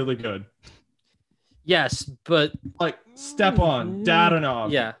look really good. Yes, but Like Stepan,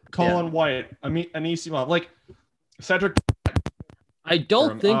 Dadonov, yeah, Colin White, Anisimov, like Cedric. I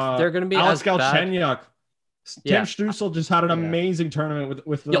don't think they're going to be Alex as bad. Galchenyuk. Tim Stützle just had an amazing tournament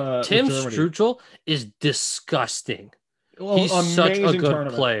with Tim with Germany. Stützle is disgusting. Well, He's such a good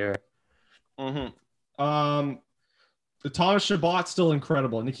tournament. player. Mm-hmm. The Thomas Chabot's still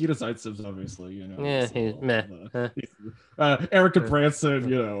incredible. Nikita Zaitsev's obviously, Yeah, he's meh. Eric Branson,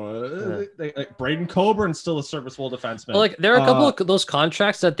 Braden Coburn's still a serviceable defenseman. Well, like there are a couple of those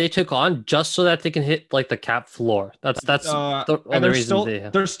contracts that they took on just so that they can hit like the cap floor. That's the only reason they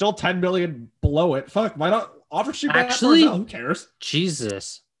have. They're still $10 million below it. Fuck, why not offer sheet? Actually, who cares?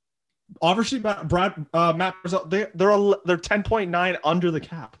 Jesus. Offer sheet Matt Barzal, they're 10.9 under the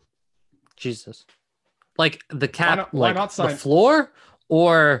cap. Jesus. Like the cap, why not sign the floor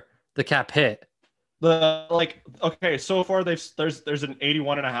or the cap hit? So far there's an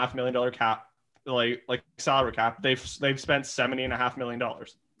 $81.5 million cap, like salary cap. They've spent $70.5 million.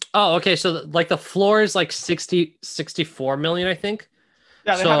 Oh, okay. So like the floor is like 64 million, I think.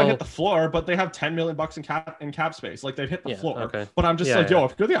 Yeah, they haven't hit the floor, but they have $10 million in cap space. Like they've hit the floor. Okay. But I'm just yo,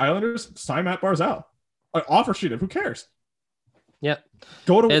 if you're the Islanders, sign Matt Barzal. Like offer sheet him. Who cares? Yeah.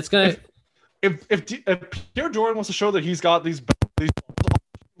 Go to it's gonna. If Pierre Jordan wants to show that he's got these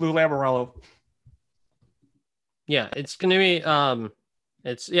Lou Lamoriello. Yeah, it's gonna be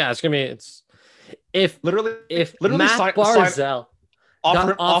if Matt Barzal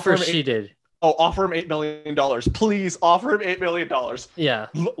offer sheeted. Offer him $8 million. Please offer him $8 million. Yeah.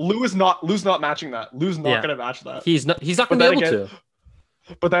 Lou's not matching that. Lou's not gonna match that. He's not gonna be able to.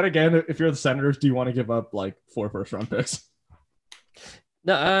 But then again, if you're the Senators, do you want to give up like 4 first-round picks?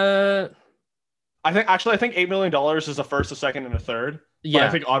 No, I think $8 million is a first, a second, and a third. Yeah, but I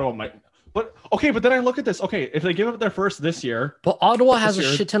think Ottawa might. But okay, but then I look at this. Okay, if they give up their first this year, but Ottawa has a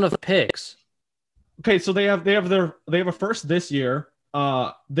shit ton of picks. Okay, so they have a first this year.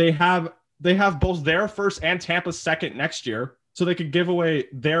 They have both their first and Tampa's second next year, so they could give away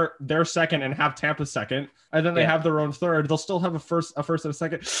their second and have Tampa's second, and then they have their own third. They'll still have a first and a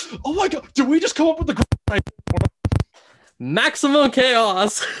second. Oh my god! Did we just come up with the maximum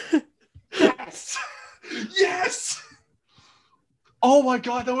chaos? Yes! Yes! Oh my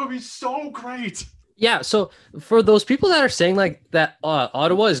god, that would be so great. Yeah, so for those people that are saying like that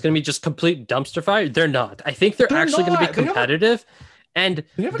Ottawa is going to be just complete dumpster fire, they're not. I think they're actually going to be competitive. And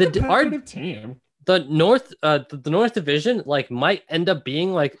they have a competitive team. The North Division like might end up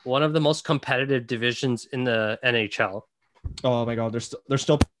being like one of the most competitive divisions in the NHL. Oh my god, they're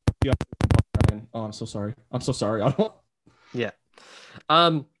still Oh, I'm so sorry. Ottawa. Yeah.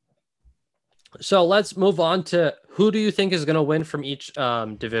 So let's move on to who do you think is going to win from each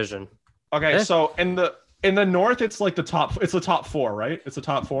division? Okay, so in the North, it's like the top 4, right? It's the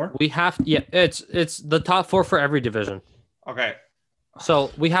top 4. It's the top 4 for every division. Okay.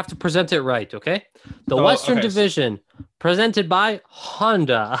 So we have to present it right, okay? The Western Division presented by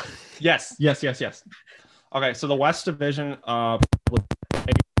Honda. Yes. Okay, so the West Division,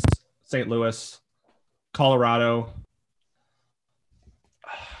 St. Louis, Colorado.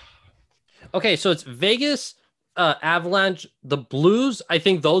 Okay, so it's Vegas, Avalanche, the Blues. I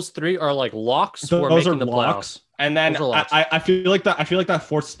think those 3 are like locks for making the playoffs. And then I feel like that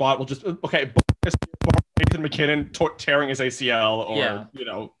 4th spot will just Nathan McKinnon tearing his ACL or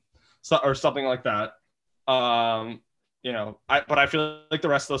or something like that. But I feel like the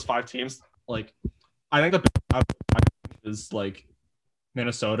rest of those 5 teams, like I think the is like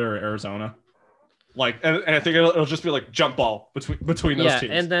Minnesota or Arizona. Like, and I think it'll just be like jump ball between those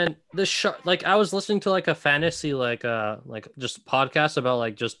teams. And then I was listening to like a fantasy like just podcast about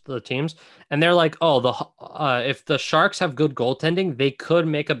like just the teams, and they're like, if the Sharks have good goaltending, they could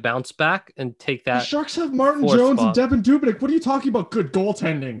make a bounce back and take that. The Sharks have Martin Jones and Devin Dubnyk. What are you talking about? Good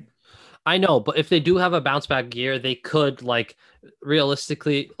goaltending. I know, but if they do have a bounce back year, they could like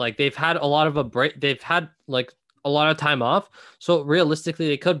realistically like they've had a lot of a break. They've had like a lot of time off, so realistically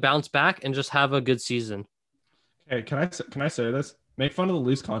they could bounce back and just have a good season. Hey, can I say this? Make fun of the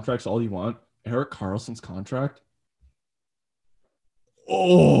Leafs contracts all you want. Erik Karlsson's contract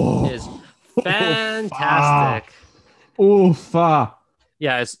is fantastic. Oofa.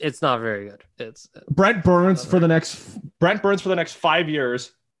 Yeah, it's not very good. It's Brent Burns for the next 5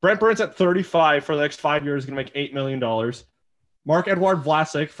 years. Brent Burns at 35 for the next 5 years is going to make $8 million. Mark Edward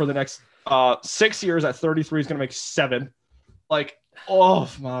Vlasic for the next 6 years at 33 is going to make 7. Like, oh,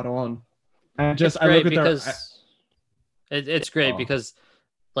 Madon. And just it's I great look at their. because it's great Oh. because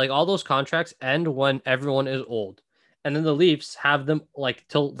like all those contracts end when everyone is old. And then the Leafs have them like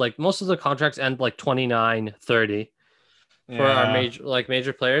till like most of the contracts end like 29, 30 for our Yeah.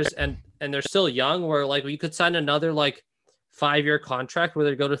 major players, and they're still young where like we could sign another like 5-year contract where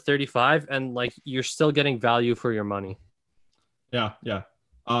they go to 35 and like you're still getting value for your money. Yeah.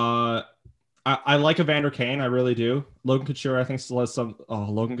 I like Evander Kane, I really do. Logan Couture, I think, still has some. Oh,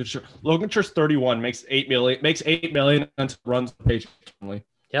 Logan Couture. Logan Couture's 31, makes $8 million until runs the page.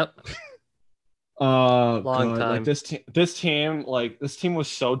 Yep. Long Long time. Like this team was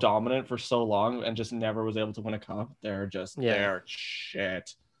so dominant for so long and just never was able to win a cup. They're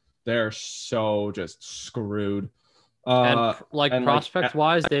shit. They're so just screwed. And prospect like,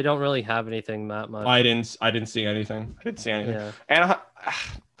 wise, they don't really have anything that much. I didn't see anything. Yeah. Anaheim.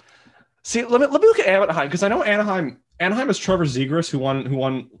 See, let me look at Anaheim because I know Anaheim is Trevor Zegras who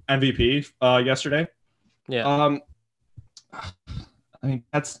won MVP yesterday. Yeah. I mean,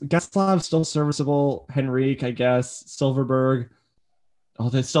 Getzlaf's still serviceable. Henrique, I guess. Silverberg. Oh,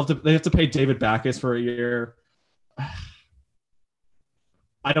 they have to pay David Backes for a year.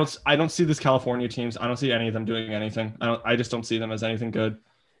 I don't see these California teams. I don't see any of them doing anything. I just don't see them as anything good.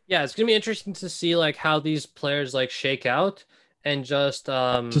 Yeah, it's gonna be interesting to see like how these players like shake out and just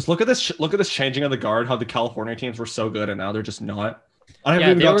look at this. Look at this changing of the guard. How the California teams were so good and now they're just not. I haven't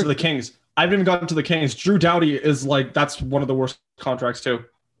even gotten to the Kings. I haven't even gotten to the Kings. Drew Doughty is like that's one of the worst contracts too.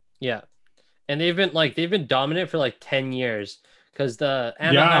 Yeah, and they've been dominant for like 10 years because the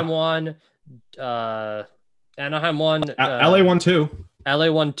Anaheim won, LA won too.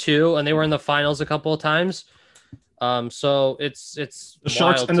 LA won 2, and they were in the finals a couple of times. So it's the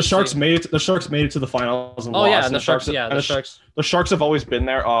Sharks and the Sharks made it. The Sharks made it to the finals. And lost. Yeah, and the Sharks. The Sharks have always been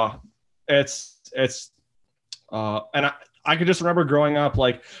there. And I can just remember growing up.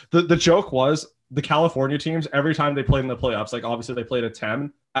 Like the joke was the California teams every time they played in the playoffs. Like obviously they played at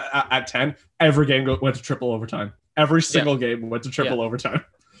 10. At 10, every game went to triple overtime. Every single game went to triple overtime.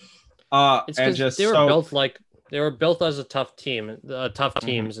 It's and just they were built as a tough team,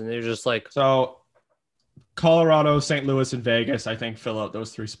 teams, and they're just like so. Colorado, St. Louis, and Vegas, I think, fill out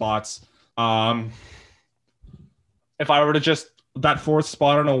those 3 spots. If I were to just that 4th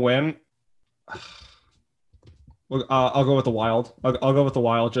spot on a win, I'll go with the Wild. I'll go with the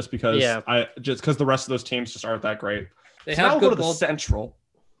Wild just because the rest of those teams just aren't that great. They have good. Go to the Central.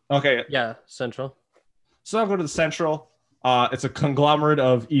 Okay. Yeah, Central. So I'll go to the Central. It's a conglomerate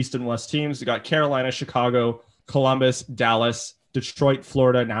of East and West teams. You got Carolina, Chicago, Columbus, Dallas, Detroit,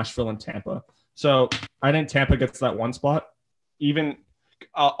 Florida, Nashville, and Tampa. So I think Tampa gets that 1 spot. Even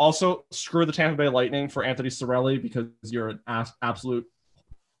also screw the Tampa Bay Lightning for Anthony Cirelli because you're an absolute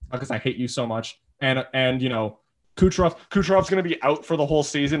because I hate you so much. And you know Kucherov's going to be out for the whole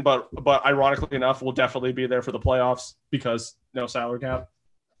season, but ironically enough, will definitely be there for the playoffs because no salary cap.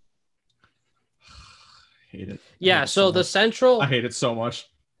 I hate it. Yeah. So the Central, I hate it so much.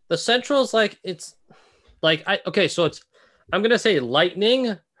 The Central is like it's like so it's I'm gonna say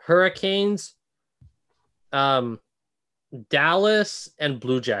Lightning, Hurricanes, Dallas, and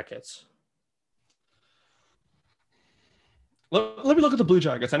Blue Jackets. Let me look at the Blue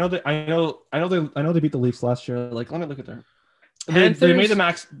Jackets. I know they beat the Leafs last year. Like, let me look at their. They made the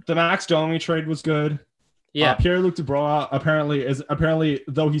Max Domi trade was good. Yeah, Pierre-Luc Dubois apparently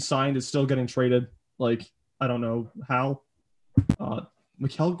though he signed is still getting traded. Like I don't know how.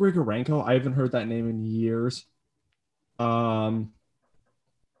 Mikhail Grigorenko, I haven't heard that name in years. You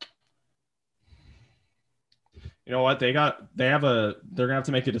know what? They're gonna have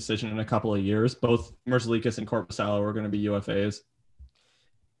to make a decision in a couple of years. Both Merzlikis and Korpisalo are going to be UFAs.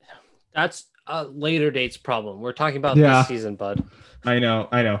 That's a later dates problem. We're talking about this season, bud. I know.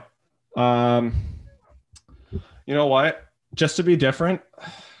 You know what? Just to be different,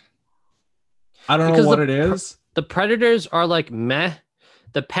 I don't know what it is. The Predators are like meh.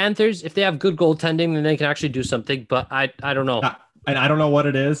 The Panthers, if they have good goaltending, then they can actually do something. But I don't know. And I don't know what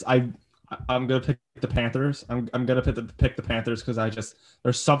it is. I'm gonna pick the Panthers. I'm gonna pick the Panthers because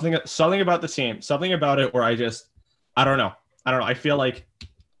there's something about the team, something about it where I don't know. I feel like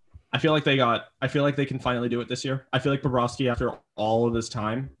they can finally do it this year. I feel like Bobrovsky, after all of this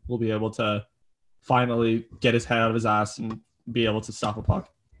time, will be able to finally get his head out of his ass and be able to stop a puck.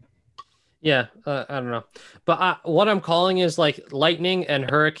 Yeah, I don't know, but what I'm calling is like Lightning and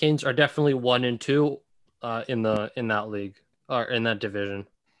Hurricanes are definitely 1 and 2 in that league. are in that division.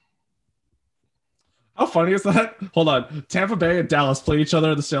 How funny is that? Hold on. Tampa Bay and Dallas play each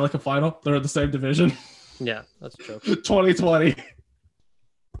other in the Stanley Cup final. They're in the same division. Yeah, that's true. 2020.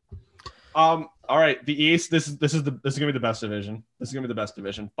 All right. The East. This is gonna be the best division. This is gonna be the best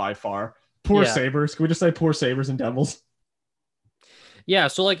division by far. Poor Yeah. Sabres. Can we just say poor Sabres and Devils? Yeah,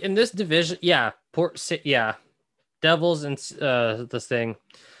 so like in this division, Devils and this thing.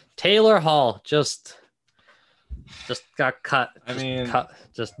 Taylor Hall just got cut.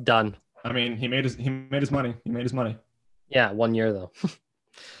 Just done. I mean, he made his money. He made his money. Yeah, 1 year though.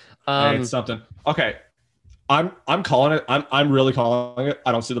 Hey, it's something. Okay. I'm calling it. I'm really calling it.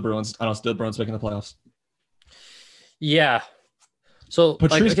 I don't see the Bruins making the playoffs. Yeah. So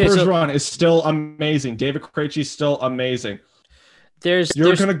Patrice Bergeron is still amazing. David Krejci is still amazing.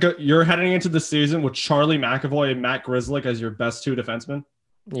 You're heading into the season with Charlie McAvoy and Matt Grzelcyk as your best two defensemen.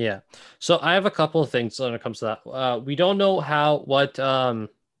 Yeah. So I have a couple of things when it comes to that. We don't know what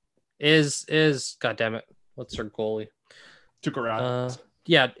is God damn it. What's their goalie? Tuukka Rask.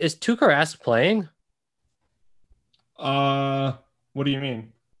 Yeah, is Tuukka Rask playing? What do you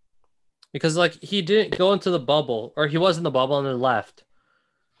mean? Because like he didn't go into the bubble, or he was in the bubble and then left.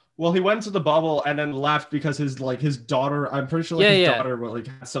 Well, he went into the bubble and then left because his daughter. I'm pretty sure his daughter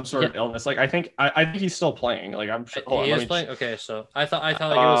had some sort of illness. Like I think he's still playing. Like I'm sure he is playing. Okay, so I thought he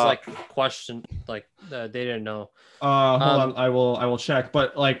was like questioned. Like they didn't know. Hold on, I will check.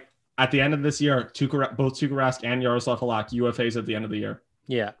 But like at the end of this year, both Tuukka Rask and Yaroslav Halak UFAs at the end of the year.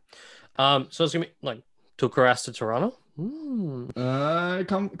 Yeah. So it's gonna be like Tuukka Rask to Toronto.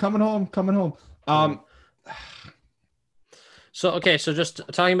 Coming home. So just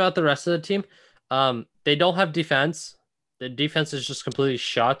talking about the rest of the team, they don't have defense. The defense is just completely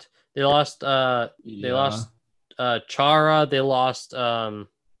shot. They lost Chara, they lost Krug.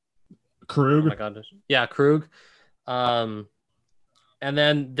 Oh my god. Yeah, Krug. And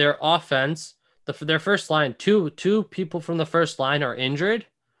then their offense, their first line, two people from the first line are injured,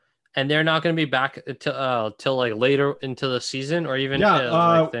 and they're not going to be back till like later into the season, or even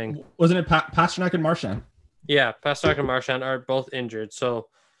wasn't it Pastrnak and Marchand? Yeah, Pastrnak and Marchand are both injured, so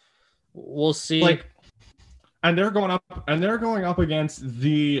we'll see. Like, and they're going up against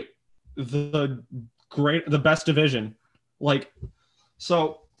the best division. Like,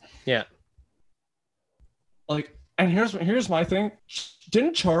 so yeah. Like, and here's my thing.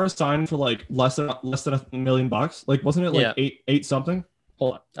 Didn't Chara sign for like less than $1 million? Like, wasn't it like eight something?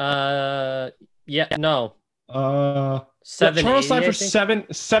 Hold on. Yeah, no. Chara signed for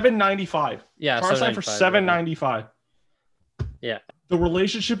 $795. Yeah, Chara signed for $795. Yeah. The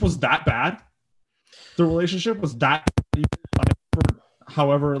relationship was that bad. The relationship was that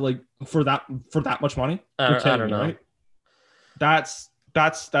however, like for that much money. I don't know. Right? That's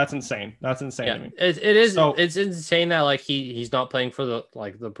insane. That's insane to me. It is. So, it's insane that like he's not playing for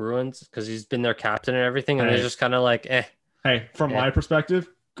the Bruins because he's been their captain and everything, and they're just kind of like, eh. Hey, from my perspective,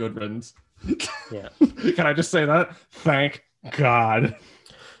 good riddance. Yeah. Can I just say that? Thank God.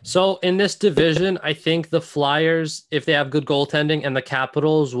 So in this division, I think the Flyers, if they have good goaltending, and the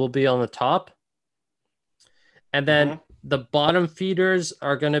Capitals will be on the top. And then the bottom feeders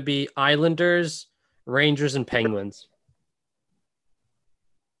are going to be Islanders, Rangers, and Penguins.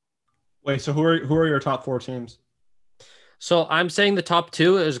 Wait, so who are your top four teams? So I'm saying the top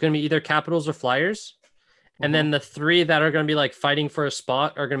two is going to be either Capitals or Flyers. And then the three that are going to be like fighting for a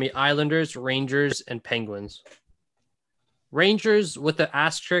spot are going to be Islanders, Rangers, and Penguins. Rangers with the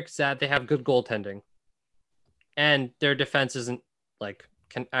asterisk that they have good goaltending. And their defense isn't like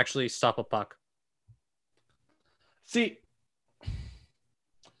can actually stop a puck. See,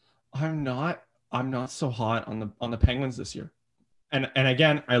 I'm not so hot on the Penguins this year. And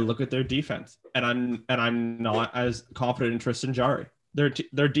again, I look at their defense and I'm not as confident in Tristan Jarry. Their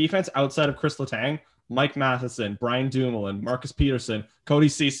defense outside of Chris Letang, Mike Matheson, Brian Dumoulin, Marcus Peterson, Cody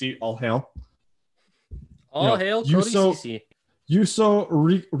Ceci, all hail. All hail Cody Ceci. Juuso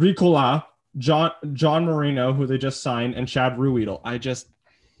Riikola, John Marino, who they just signed, and Chad Ruhwedel.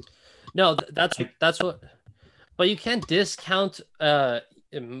 That's what. But you can't discount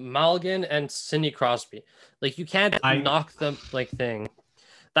Malgin and Sidney Crosby. Like you can't knock them like thing.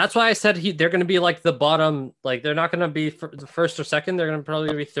 That's why I said they're going to be like the bottom. Like they're not going to be the first or second. They're going to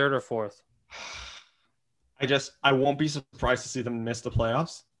probably be third or fourth. I won't be surprised to see them miss the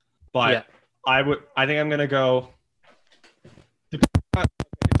playoffs, but I think I'm going to go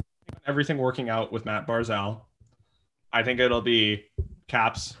everything working out with Matt Barzal. I think it'll be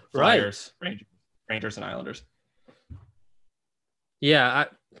Caps, Flyers, Rangers, and Islanders. Yeah,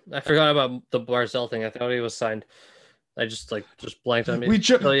 I forgot about the Barzal thing. I thought he was signed. I just blanked on me.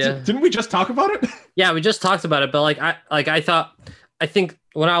 Didn't we just talk about it? Yeah, we just talked about it, but I think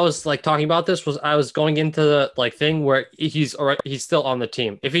when I was like talking about this was I was going into the like thing where he's still on the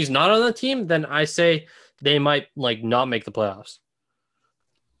team. If he's not on the team, then I say they might like not make the playoffs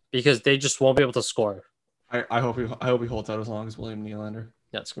because they just won't be able to score. I hope he holds out as long as William Nylander.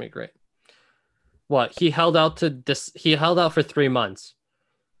 Yeah, it's gonna be great. What he held out for 3 months.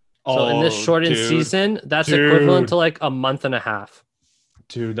 So in this shortened season, that's equivalent to like a month and a half.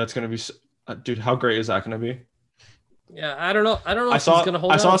 Dude, that's gonna be. Dude, how great is that gonna be? Yeah, I don't know if he's gonna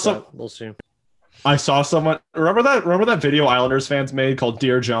hold out. We'll see. I saw someone. Remember that video Islanders fans made called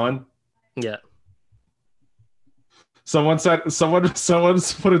 "Dear John"? Yeah. Someone put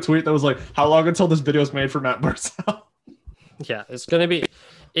a tweet that was like, "How long until this video is made for Matt Barzal?" Yeah, it's gonna be.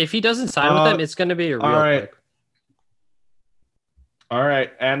 If he doesn't sign with them, it's gonna be a real quick. All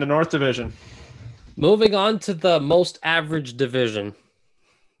right, and the North Division. Moving on to the most average division.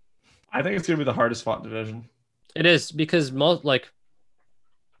 I think it's gonna be the hardest fought division. It is because most like.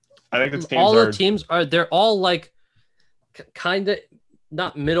 I think the teams they're all like, kind of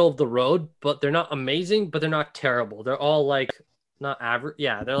not middle of the road, but they're not amazing, but they're not terrible. They're all like not average.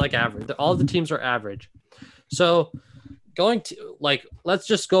 Yeah, they're like average. All the teams are average. So, going to like let's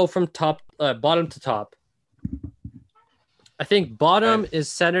just go from bottom to top. I think bottom is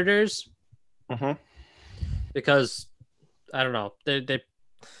Senators. Because I don't know. They're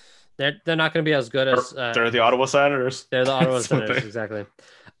not going to be as good as they're the Ottawa Senators. They're the Ottawa Senators, exactly.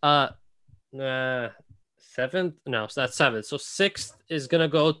 Seventh? No, so that's seventh. So sixth is going to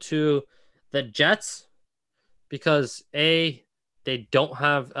go to the Jets because they don't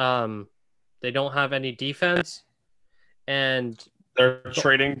have any defense, and they're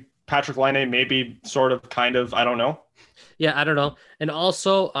trading Patrick Laine, maybe sort of kind of, I don't know. Yeah, I don't know. And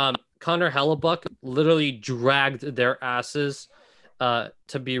also Connor Hellebuck literally dragged their asses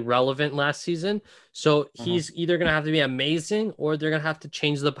to be relevant last season. So he's either going to have to be amazing or they're going to have to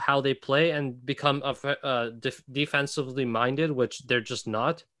change how they play and become defensively minded, which they're just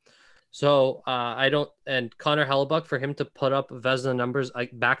not. So and Connor Hellebuck, for him to put up Vezina numbers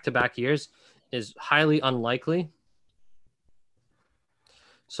like back-to-back years is highly unlikely.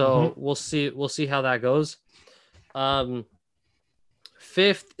 So we'll see how that goes.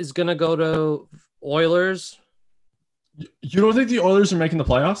 Fifth is going to go to Oilers. You don't think the Oilers are making the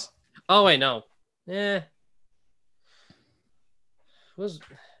playoffs? Oh, wait, no. Yeah.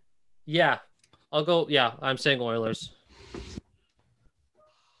 I'll go. Yeah, I'm saying Oilers.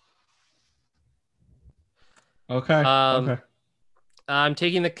 Okay. Okay. I'm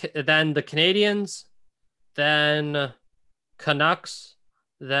taking the Canadiens, then Canucks,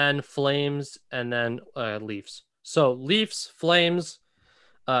 then Flames, and then Leafs. So Leafs, Flames,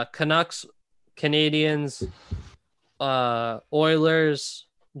 Canucks, Canadiens, Oilers,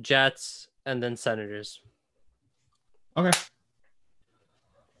 Jets, and then Senators. Okay.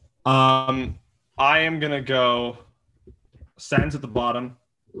 I am gonna go Sens at the bottom,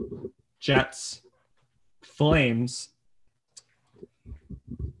 Jets, Flames,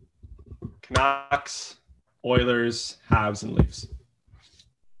 Canucks, Oilers, Habs, and Leafs.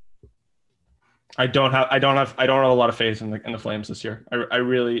 I don't have a lot of faith in the Flames this year. I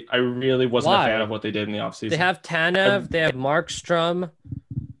really wasn't a fan of what they did in the offseason. They have Tanev, they have Markstrom.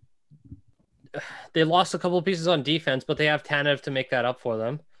 They lost a couple of pieces on defense, but they have Tanev to make that up for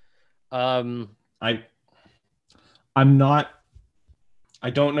them. I'm not. I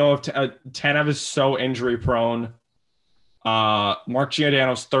don't know if Tanev is so injury prone. Mark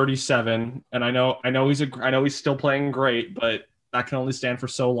Giordano's 37, and I know he's still playing great, but that can only stand for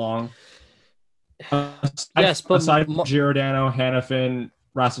so long. Yes, but aside from Giordano, Hanifin,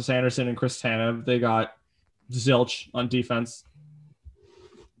 Rasmus Anderson, and Chris Tanev, they got zilch on defense.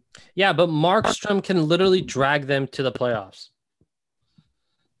 Yeah, but Markstrom can literally drag them to the playoffs.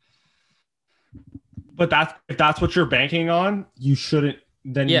 But if that's what you're banking on, you shouldn't.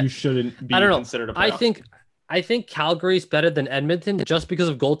 Then you shouldn't be considered a playoff. I think Calgary's better than Edmonton just because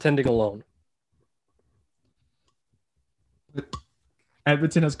of goaltending alone.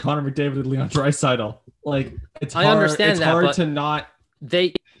 Edmonton has Connor McDavid and Leon Draisaitl. Like it's hard. I understand it's that, hard but to not.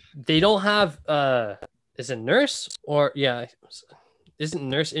 They don't have. Is it Nurse or yeah? Isn't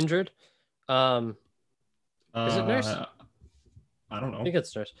Nurse injured? Is it Nurse? I don't know. I think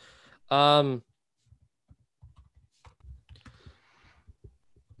it's Nurse. I'm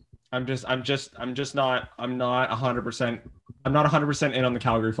not 100%. I'm not 100% in on the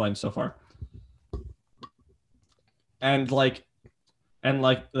Calgary Flames so far. And they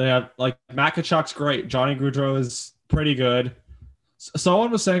have Matt Tkachuk's great. Johnny Gaudreau is pretty good.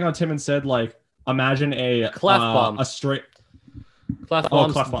 Someone was saying on Tim and said imagine Clefbaum. a straight. Oh,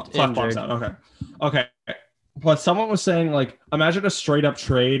 Clefbaum's Clefbaum's injured. out. Okay, okay. But someone was saying like, imagine a straight up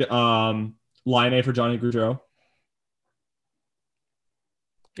trade, Line A for Johnny Gaudreau.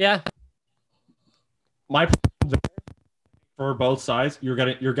 Yeah, My for both sides, you're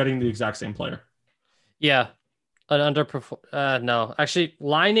getting the exact same player. yeah. An underperform. No, actually,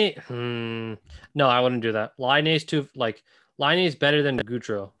 Line A. No, I wouldn't do that. Line A is too like Line A is better than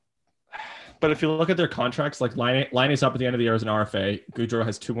Goudreau. But if you look at their contracts, like Line is up at the end of the year as an RFA. Gaudreau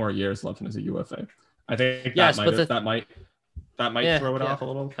has 2 more years left as a UFA. I think Yes, but that might yeah, throw it yeah, off a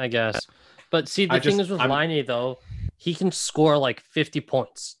little. I guess. But see, the I thing just is with I'm Line A though, he can score like 50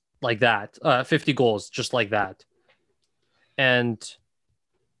 points like that, 50 goals just like that. And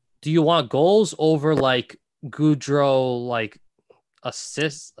do you want goals over like Goudreau like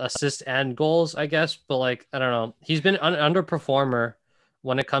assists and goals, I guess, but like I don't know. He's been an underperformer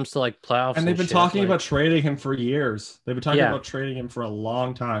when it comes to like playoffs and they've and been shit. talking Like about trading him for years. They've been talking yeah, about trading him for a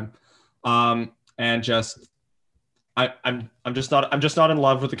long time. And just I'm just not in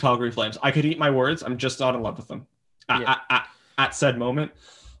love with the Calgary Flames. I could eat my words. I'm just not in love with them yeah. at said moment.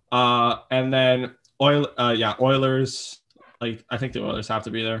 And then Oilers. Like I think the Oilers have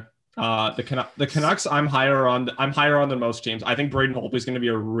to be there. The Canucks. I'm higher on. I'm higher on than most teams. I think Braden Holtby is going to be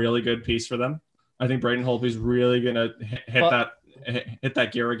a really good piece for them. I think Braden Holtby is really going to hit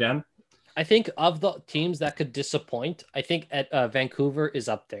that gear again. I think of the teams that could disappoint, I think at Vancouver is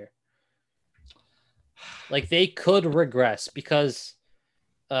up there. Like they could regress because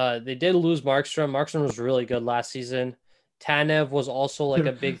they did lose Markstrom. Markstrom was really good last season. Tanev was also like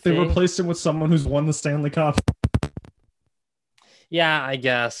a big They thing. replaced him with someone who's won the Stanley Cup. Yeah, I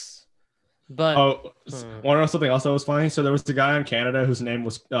guess. But Want to know something else that was funny? So there was a guy in Canada whose name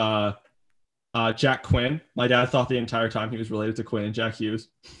was Jack Quinn. My dad thought the entire time he was related to Quinn and Jack Hughes.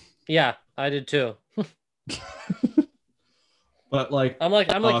 yeah, I did too. But like, I'm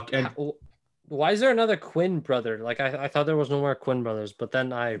like, why is there another Quinn brother? Like, I thought there was no more Quinn brothers, but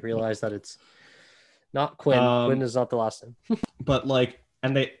then I realized that it's not Quinn. Quinn is not the last name. But like,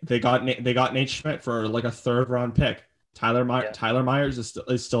 and they got Nate Schmidt for like a third-round pick. Tyler Myers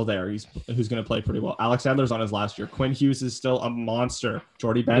is still there. Who's going to play pretty well. Alex Adler's on his last year. Quinn Hughes is still a monster.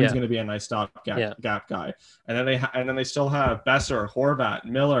 Jordy Ben's going to be a nice stop gap guy. And then they still have Besser, Horvat,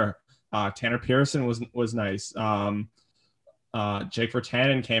 Miller, Tanner Pearson was nice. Jake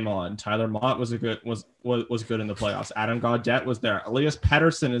Virtanen came on. Tyler Mott was good in the playoffs. Adam Gaudette was there. Elias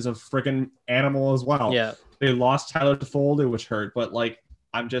Pettersson is a freaking animal as well. Yeah, they lost Tyler Toffoli, which hurt, but like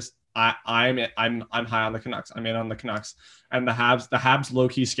I'm high on the Canucks. I'm in on the Canucks, and the Habs low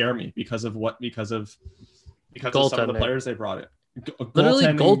key scare me because of some of the players they brought in.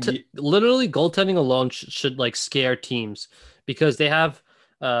 Literally goaltending alone should like scare teams because they have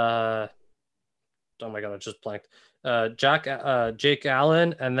oh my god, I just blanked. Jake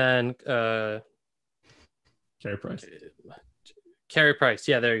Allen, and then Carey Price.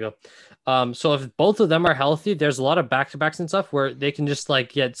 Yeah, there you go. So if both of them are healthy, there's a lot of back-to-backs and stuff where they can just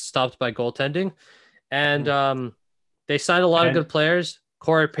like get stopped by goaltending. And they signed a lot of good players.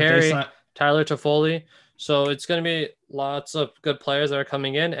 Corey Perry, Tyler Toffoli. So it's going to be lots of good players that are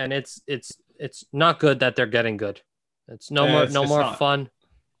coming in, and it's not good that they're getting good. It's no more fun.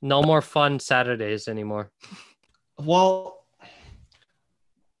 No more fun Saturdays anymore. Well,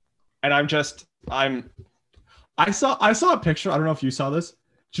 and I saw a picture. I don't know if you saw this.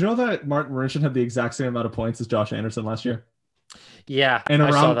 Do you know that Martin Marincin had the exact same amount of points as Josh Anderson last year? Yeah,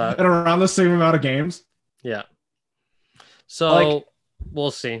 I saw that. And around the same amount of games. Yeah. So we'll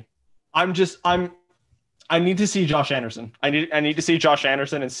see. I need to see Josh Anderson. I need to see Josh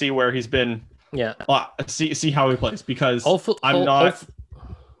Anderson and see where he's been. Yeah. See how he plays because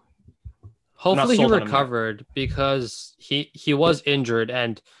Hopefully he recovered because he was injured,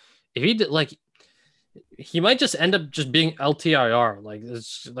 and if he did, like, he might just end up just being LTIR. Like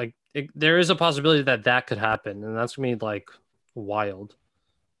it's like there is a possibility that could happen, and that's gonna be like wild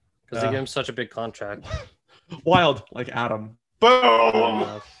because they give him such a big contract. Wild, like Adam.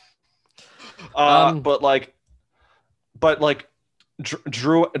 Boom. But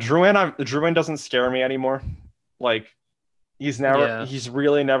Drouin doesn't scare me anymore. Like. He's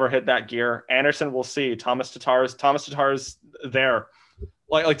really never hit that gear. Anderson, we'll see. Thomas Tatar's there.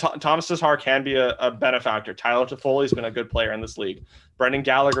 Thomas Tatar can be a benefactor. Tyler Toffoli's been a good player in this league. Brendan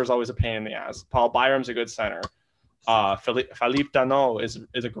Gallagher's always a pain in the ass. Paul Byram's a good center. Philippe Danault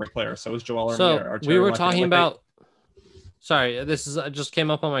is a great player. So is Joel Armia. So we were talking about. Sorry, this just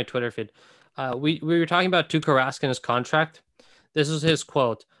came up on my Twitter feed. We were talking about Tuukka Raskina's contract. This is his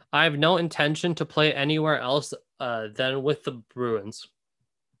quote. I have no intention to play anywhere else than with the Bruins.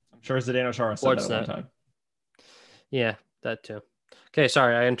 sure Zdeno Chara said that at one Sportsnet. time. Yeah, that too. Okay,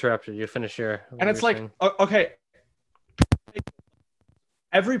 sorry, I interrupted you. Finish your. And it's like, saying. Okay,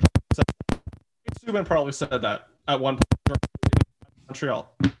 every Subban probably said that at one point in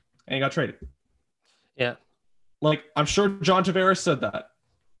Montreal, and he got traded. Yeah. Like, I'm sure John Tavares said that,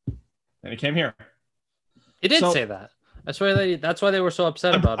 and he came here. He did say that. That's why they were so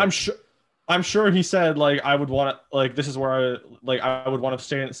upset about it. I'm sure he said, like, I would want to, like, this is where I would want to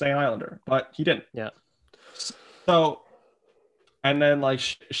stay an Islander, but he didn't. Yeah. So, and then like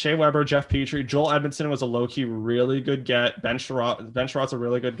Shea Weber, Jeff Petrie, Joel Edmondson was a low key really good get. Ben Sherratt's a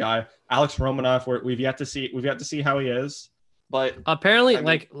really good guy. Alex Romanoff, we've yet to see how he is, but apparently,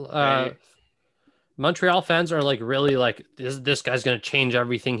 Montreal fans are like really like this guy's gonna change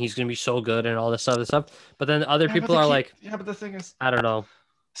everything. He's gonna be so good and all this other stuff. But then other people are like, but the thing is, I don't know.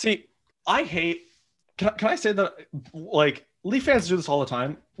 See, I hate. Can I say that like Leaf fans do this all the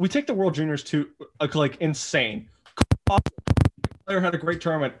time? We take the World Juniors to like insane. Player had a great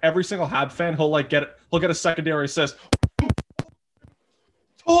tournament. Every single Hab fan, he'll get a secondary assist.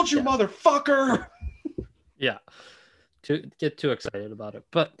 Told you, motherfucker. Yeah, to get too excited about it,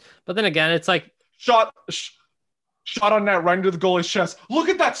 but then again, it's like shot on net right into the goalie's chest. Look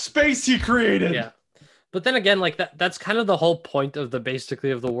at that space he created. Yeah, but then again, like that's kind of the whole point of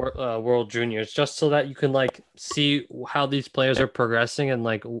the World Juniors, just so that you can like see how these players are progressing and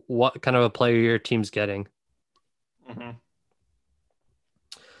like what kind of a player your team's getting. Mm-hmm.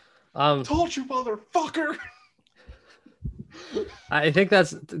 Told you, motherfucker. I think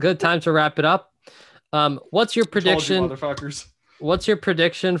that's a good time to wrap it up. What's your prediction? Told you, motherfuckers. What's your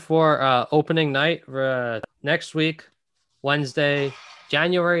prediction for opening night next week, Wednesday,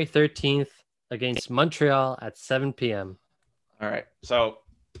 January 13th, against Montreal at 7 p.m.? All right, so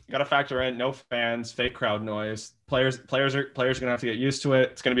you got to factor in no fans, fake crowd noise. Players are gonna have to get used to it.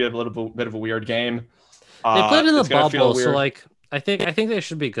 It's gonna be a little bit of a weird game. They played in the bubble, so like I think they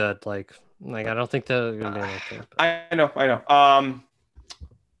should be good. Like I don't think they're gonna be anything. I know.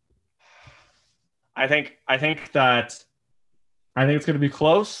 I think it's gonna be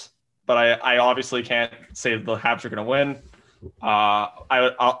close, but I obviously can't say the Habs are gonna win. I'm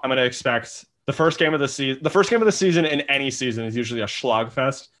gonna expect the first game of the season. The first game of the season in any season is usually a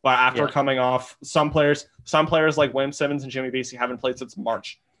slogfest. But after coming off, some players like Wayne Simmons and Jimmy Vesey haven't played since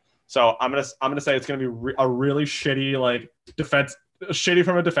March. So I'm gonna say it's gonna be a really shitty shitty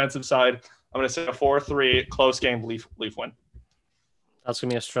from a defensive side. I'm gonna say a 4-3 close game. Leaf win. That's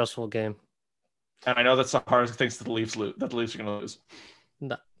gonna be a stressful game. And I know that some part thinks that the Leafs are gonna lose.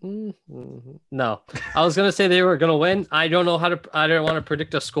 No, I was gonna say they were gonna win. I don't want to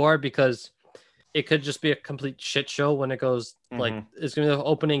predict a score because it could just be a complete shit show when it goes like it's gonna be the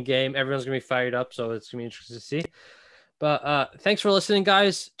opening game. Everyone's gonna be fired up, so it's gonna be interesting to see. But thanks for listening,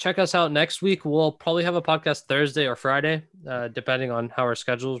 guys. Check us out next week. We'll probably have a podcast Thursday or Friday, depending on how our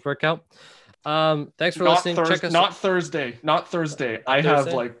schedules work out. Thanks for listening. Check us Not Thursday. I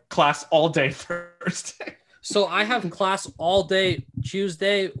have like class all day Thursday. So I have class all day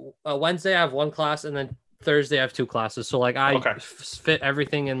Tuesday, Wednesday I have one class, and then Thursday I have two classes. So like I fit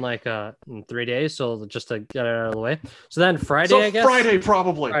everything in like in 3 days. So just to get it out of the way. So then Friday, I guess. Friday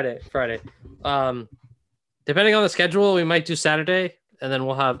probably. Friday. Depending on the schedule, we might do Saturday, and then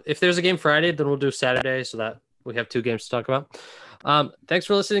we'll have, if there's a game Friday, then we'll do Saturday so that we have two games to talk about. Thanks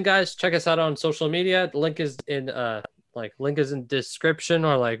for listening, guys. Check us out on social media. The link is in description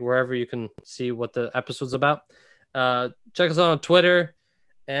or like wherever you can see what the episode's about. Check us out on Twitter,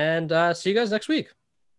 and see you guys next week.